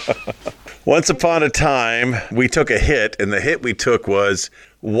 Once upon a time, we took a hit, and the hit we took was,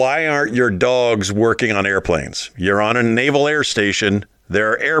 why aren't your dogs working on airplanes? You're on a naval air station.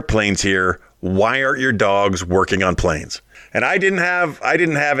 There are airplanes here. Why aren't your dogs working on planes? And I didn't have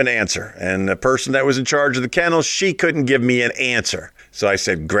an answer. And the person that was in charge of the kennel, she couldn't give me an answer. So I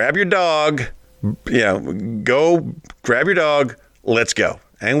said, grab your dog, go grab your dog. Let's go.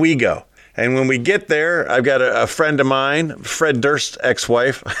 And we go. And when we get there, I've got a friend of mine, Fred Durst's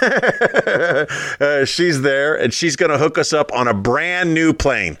ex-wife. She's there, and she's going to hook us up on a brand new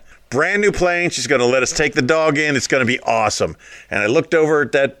plane. brand new plane. She's going to let us take the dog in. It's going to be awesome. And I looked over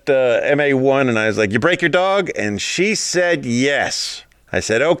at that MA1 and I was like, you break your dog? And she said yes. I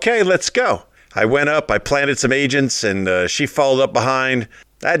said, okay, let's go. I went up, I planted some agents, and she followed up behind.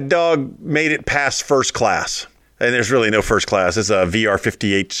 That dog made it past first class. And there's really no first class. It's a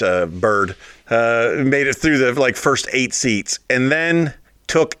VR-58 bird. Made it through the first 8 seats. And then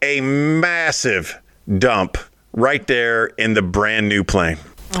took a massive dump right there in the brand new plane.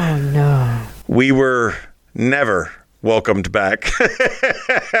 Oh, no. We were never welcomed back.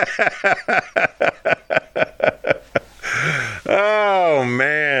 Oh,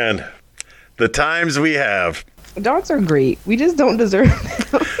 man. The times we have. Dogs are great. We just don't deserve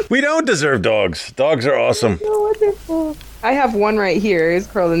them. We don't deserve dogs. Dogs are awesome. So wonderful. I have one right here. He's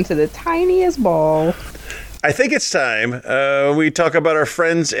curled into the tiniest ball. I think it's time we talk about our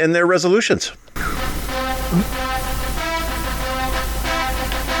friends and their resolutions.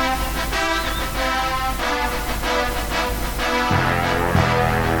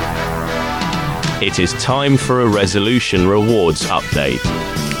 It is time for a resolution rewards update.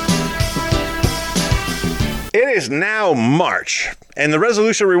 It is now March, and the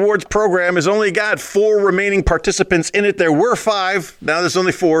Resolution Rewards program has only got 4 remaining participants in it. There were 5. Now there's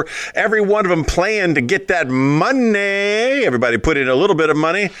only 4. Every one of them playing to get that money. Everybody put in a little bit of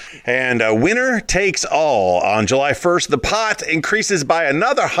money, and a winner takes all. On July 1st, the pot increases by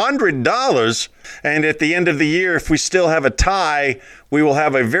another $100, and at the end of the year, if we still have a tie, we will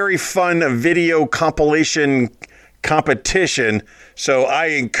have a very fun video compilation competition. So I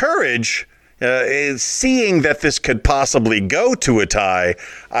encourage... seeing that this could possibly go to a tie,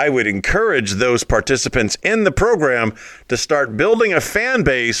 I would encourage those participants in the program to start building a fan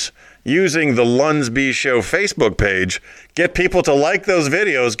base using the Lunsby Show Facebook page. Get people to like those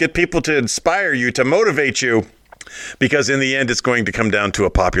videos, get people to inspire you, to motivate you, because in the end, it's going to come down to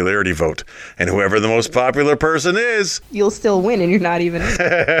a popularity vote. And whoever the most popular person is... You'll still win, and you're not even...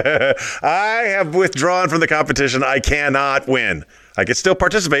 I have withdrawn from the competition. I cannot win. I can still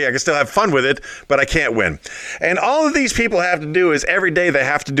participate. I can still have fun with it, but I can't win. And all of these people have to do is every day they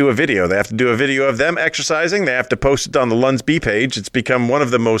have to do a video. They have to do a video of them exercising. They have to post it on the Lunsby page. It's become one of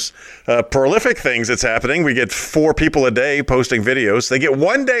the most prolific things that's happening. We get 4 people a day posting videos. They get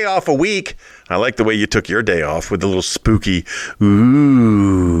 1 day off a week. I like the way you took your day off with the little spooky,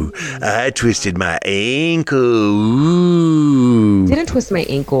 ooh, I twisted my ankle, ooh. Didn't twist my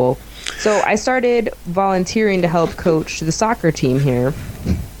ankle. So I started volunteering to help coach the soccer team here.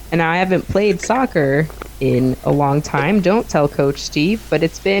 And I haven't played soccer in a long time. Don't tell Coach Steve, but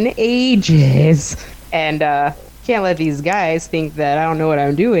it's been ages. And can't let these guys think that I don't know what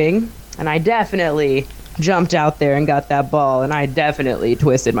I'm doing. And I definitely jumped out there and got that ball, and I definitely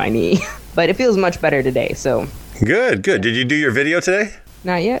twisted my knee. But it feels much better today, so. Good. Did you do your video today?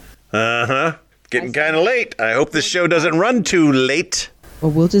 Not yet. Uh-huh. Getting kind of late. I hope this show doesn't run too late.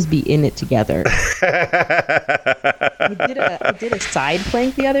 Well, we'll just be in it together. I did a side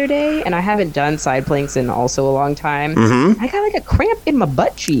plank the other day, and I haven't done side planks in also a long time. Mm-hmm. I got like a cramp in my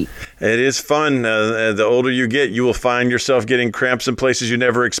butt cheek. It is fun. The older you get, you will find yourself getting cramps in places you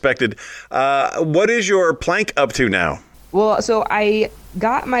never expected. What is your plank up to now? Well, so I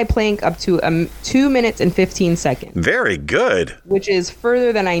got my plank up to 2 minutes and 15 seconds. Very good. Which is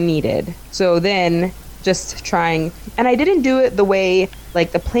further than I needed. So then... just trying, and I didn't do it the way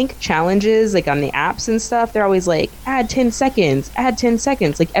like the plank challenges like on the apps and stuff. They're always like add 10 seconds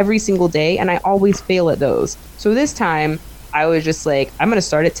like every single day, and I always fail at those. So this time I was just like, I'm gonna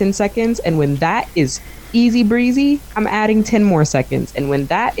start at 10 seconds, and when that is easy breezy, I'm adding 10 more seconds, and when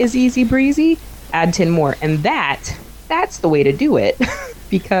that is easy breezy, add 10 more. And that's the way to do it.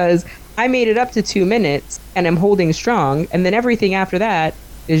 Because I made it up to 2 minutes and I'm holding strong, and then everything after that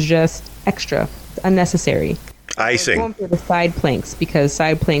is just extra. Unnecessary. Icing. I'm going for the side planks, because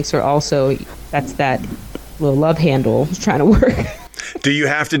side planks are also, that's that little love handle trying to work. Do you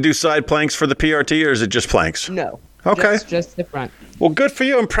have to do side planks for the PRT, or is it just planks? No. Okay. Just the front. Well, good for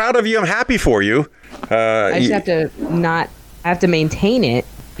you. I'm proud of you. I'm happy for you. I just have to maintain it,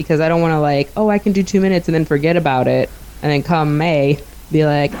 because I don't want to like, oh, I can do 2 minutes and then forget about it. And then come May, be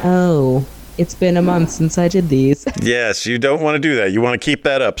like, oh, it's been a month since I did these. Yes, you don't want to do that. You want to keep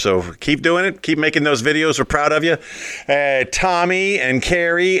that up. So keep doing it. Keep making those videos. We're proud of you. Tommy and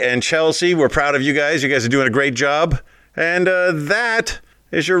Carrie and Chelsea, we're proud of you guys. You guys are doing a great job. And that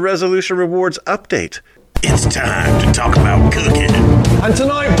is your Resolution Rewards update. It's time to talk about cooking. And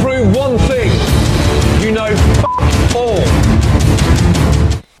tonight proved one thing. You know, all.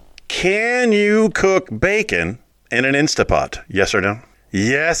 Can you cook bacon in an Instapot? Yes or no?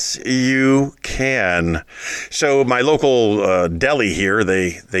 Yes, you can. So my local deli here,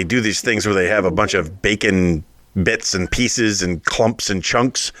 they do these things where they have a bunch of bacon bits and pieces and clumps and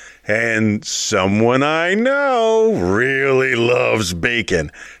chunks. And someone I know really loves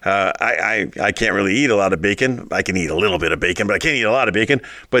bacon. I can't really eat a lot of bacon. I can eat a little bit of bacon, but I can't eat a lot of bacon.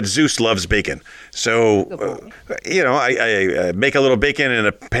 But Zeus loves bacon. So, I make a little bacon in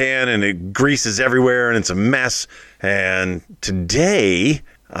a pan and it greases everywhere and it's a mess. And today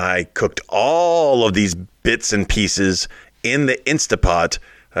I cooked all of these bits and pieces in the Instapot.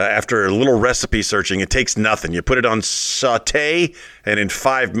 After a little recipe searching, it takes nothing. You put it on saute, and in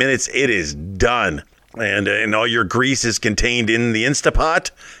 5 minutes, it is done. And all your grease is contained in the Instapot.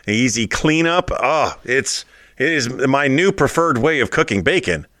 Easy cleanup. It is my new preferred way of cooking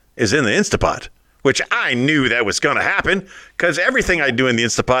bacon is in the Instapot, which I knew that was going to happen because everything I do in the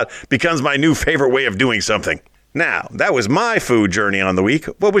Instapot becomes my new favorite way of doing something. Now, that was my food journey on the week.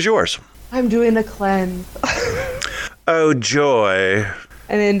 What was yours? I'm doing the cleanse. Oh, joy.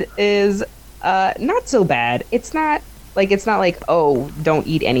 And it is not so bad. It's not like, oh, don't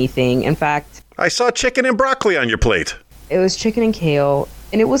eat anything. In fact, I saw chicken and broccoli on your plate. It was chicken and kale,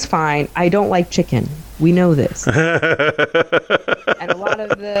 and it was fine. I don't like chicken. We know this. And a lot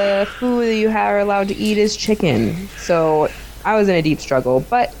of the food that you are allowed to eat is chicken. So I was in a deep struggle,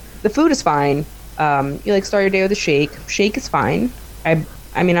 but the food is fine. You start your day with a shake. Shake is fine. I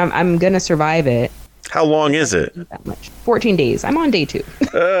mean, I'm gonna survive it. How long is it? That much. 14 days. I'm on day 2.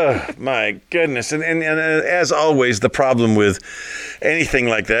 My goodness. And as always, the problem with anything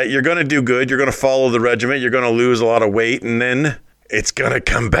like that, you're going to do good. You're going to follow the regimen. You're going to lose a lot of weight, and then it's going to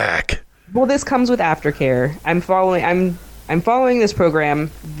come back. Well, this comes with aftercare. I'm following this program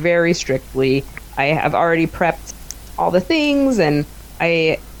very strictly. I have already prepped all the things, and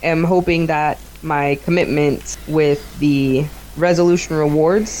I am hoping that my commitment with the resolution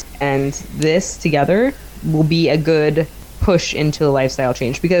rewards and this together will be a good push into the lifestyle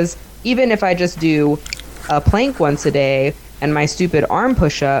change, because even if I just do a plank once a day and my stupid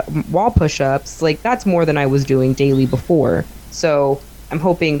wall push-ups, like that's more than I was doing daily before. So I'm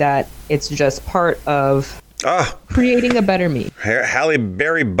hoping that it's just part of creating a better me. Halle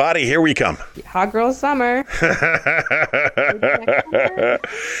Berry body, here we come. Hot girl summer.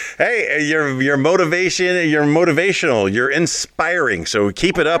 Hey, your motivation, you're motivational, you're inspiring. So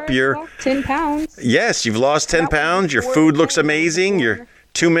keep it up. You're 10 pounds. Yes, you've lost 10 pounds. Your food looks amazing. Your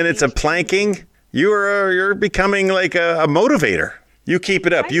 2 minutes of planking. You're becoming like a motivator. You keep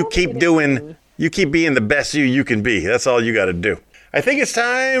it up. You keep being the best you can be. That's all you got to do. I think it's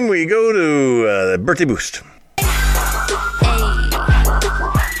time we go to Birthday Boost.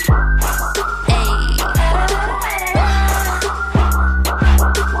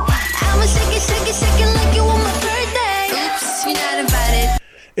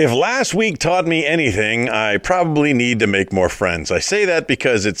 If last week taught me anything, I probably need to make more friends. I say that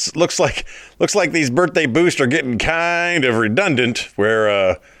because it looks like these birthday boosts are getting kind of redundant.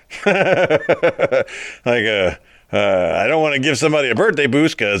 Where I don't want to give somebody a birthday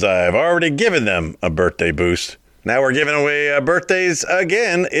boost because I've already given them a birthday boost. Now we're giving away birthdays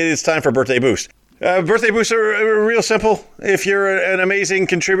again. It is time for birthday boost. Birthday boosts are real simple. If you're an amazing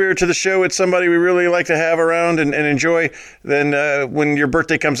contributor to the show, it's somebody we really like to have around and enjoy, then when your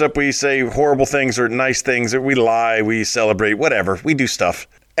birthday comes up, we say horrible things or nice things, or we lie, we celebrate, whatever. We do stuff.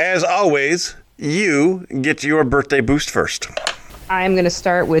 As always, you get your birthday boost first. I'm going to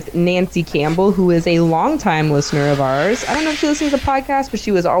start with Nancy Campbell, who is a longtime listener of ours. I don't know if she listens to the podcast, but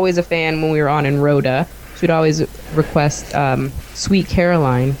she was always a fan when we were on in Rhoda. She would always request Sweet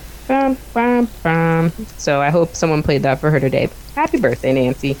Caroline. Bum, bum, bum. So I hope someone played that for her today. Happy birthday,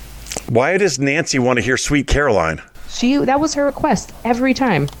 Nancy. Why does Nancy want to hear Sweet Caroline? That was her request every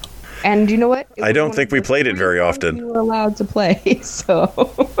time. And you know what? I don't think we played it very often. We were allowed to play, so...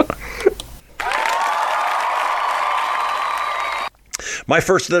 My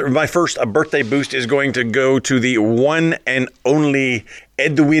first birthday boost is going to go to the one and only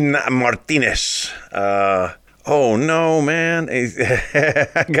Edwin Martinez. Oh no, man!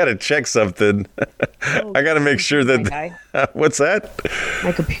 I gotta check something. I gotta make sure that. What's that?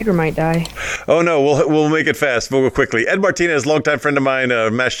 My computer might die. Oh no, we'll make it fast. We'll go quickly. Ed Martinez, longtime friend of mine,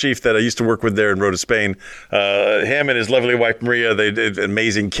 Mass Chief that I used to work with there in Rhoda, Spain. Him and his lovely wife Maria, they did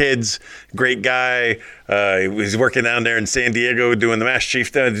amazing kids. Great guy. He's working down there in San Diego doing the Mass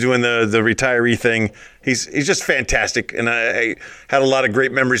Chief, doing the retiree thing. He's just fantastic, and I had a lot of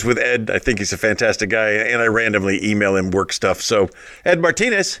great memories with Ed. I think he's a fantastic guy, and I randomly email him work stuff. So, Ed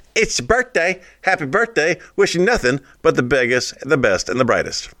Martinez, it's your birthday. Happy birthday. Wishing nothing but the biggest, the best, and the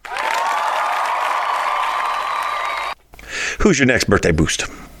brightest. Who's your next birthday boost?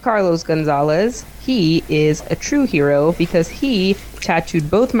 Carlos Gonzalez. He is a true hero because he tattooed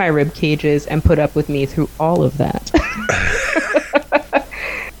both my rib cages and put up with me through all of that.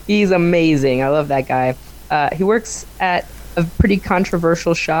 He's amazing. I love that guy. He works at a pretty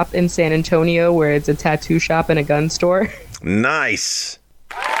controversial shop in San Antonio where it's a tattoo shop and a gun store. Nice.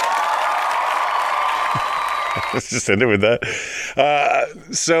 Let's just end it with that.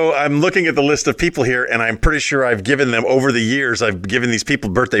 So I'm looking at the list of people here, and I'm pretty sure I've given them over the years. I've given these people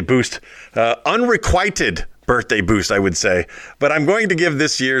birthday boost, unrequited birthday boost, I would say. But I'm going to give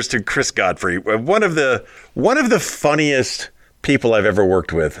this year's to Chris Godfrey, one of the funniest people I've ever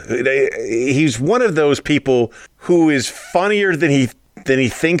worked with. He's one of those people who is funnier than he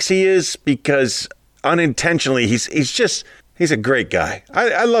thinks he is, because unintentionally he's a great guy.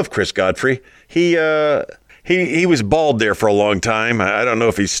 I love Chris Godfrey. He was bald there for a long time. I don't know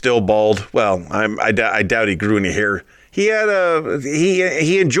if he's still bald. Well, I doubt he grew any hair. He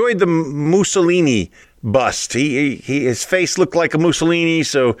enjoyed the Mussolini bust. His face looked like a Mussolini,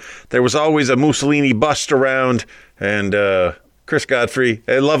 so there was always a Mussolini bust around. And Chris Godfrey,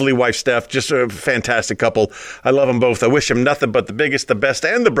 a lovely wife, Steph, just a fantastic couple. I love them both. I wish him nothing but the biggest, the best,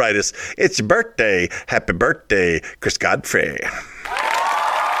 and the brightest. It's your birthday. Happy birthday, Chris Godfrey.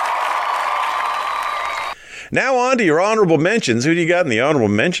 Now on to your honorable mentions. Who do you got in the honorable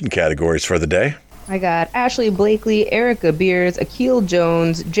mention categories for the day? I got Ashley Blakely, Erica Beers, Akil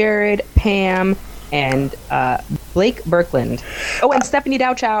Jones, Jared, Pam, and Blake Birkland. Oh, and Stephanie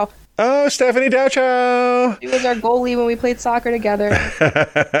Dowchow. Oh, Stephanie Dowchow. She was our goalie when we played soccer together.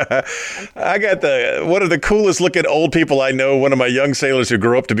 I got one of the coolest looking old people I know, one of my young sailors who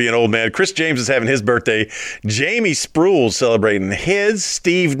grew up to be an old man. Chris James is having his birthday. Jamie Spruill's celebrating his.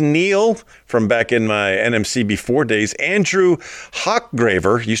 Steve Neal from back in my NMC before days. Andrew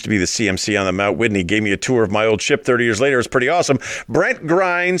Hochgraver, used to be the CMC on the Mount Whitney, gave me a tour of my old ship 30 years later. It was pretty awesome. Brent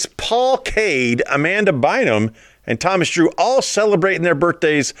Grimes, Paul Cade, Amanda Bynum, and Thomas Drew, all celebrating their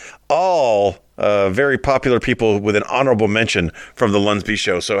birthdays, all very popular people with an honorable mention from the Lunsby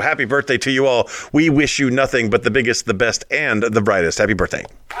Show. So happy birthday to you all. We wish you nothing but the biggest, the best, and the brightest. Happy birthday.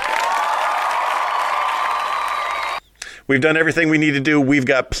 We've done everything we need to do. We've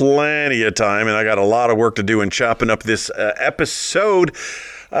got plenty of time, and I got a lot of work to do in chopping up this episode.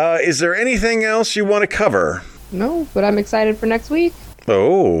 Is there anything else you want to cover? No, but I'm excited for next week.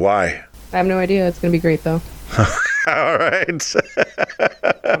 Oh, why? I have no idea. It's going to be great, though. All right.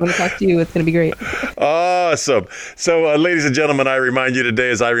 I'm going to talk to you. It's going to be great. Awesome. So, ladies and gentlemen, I remind you today,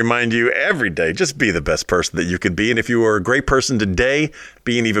 as I remind you every day, just be the best person that you can be. And if you are a great person today,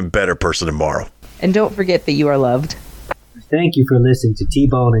 be an even better person tomorrow. And don't forget that you are loved. Thank you for listening to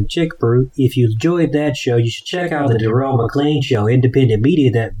T-Bone and Chick Brew. If you enjoyed that show, you should check out the Darrell McClain Show, independent media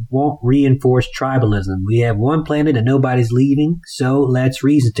that won't reinforce tribalism. We have one planet and nobody's leaving, so let's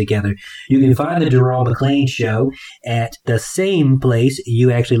reason together. You can find the Darrell McClain Show at the same place you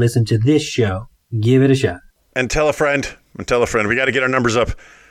actually listen to this show. Give it a shot. And tell a friend. We got to get our numbers up.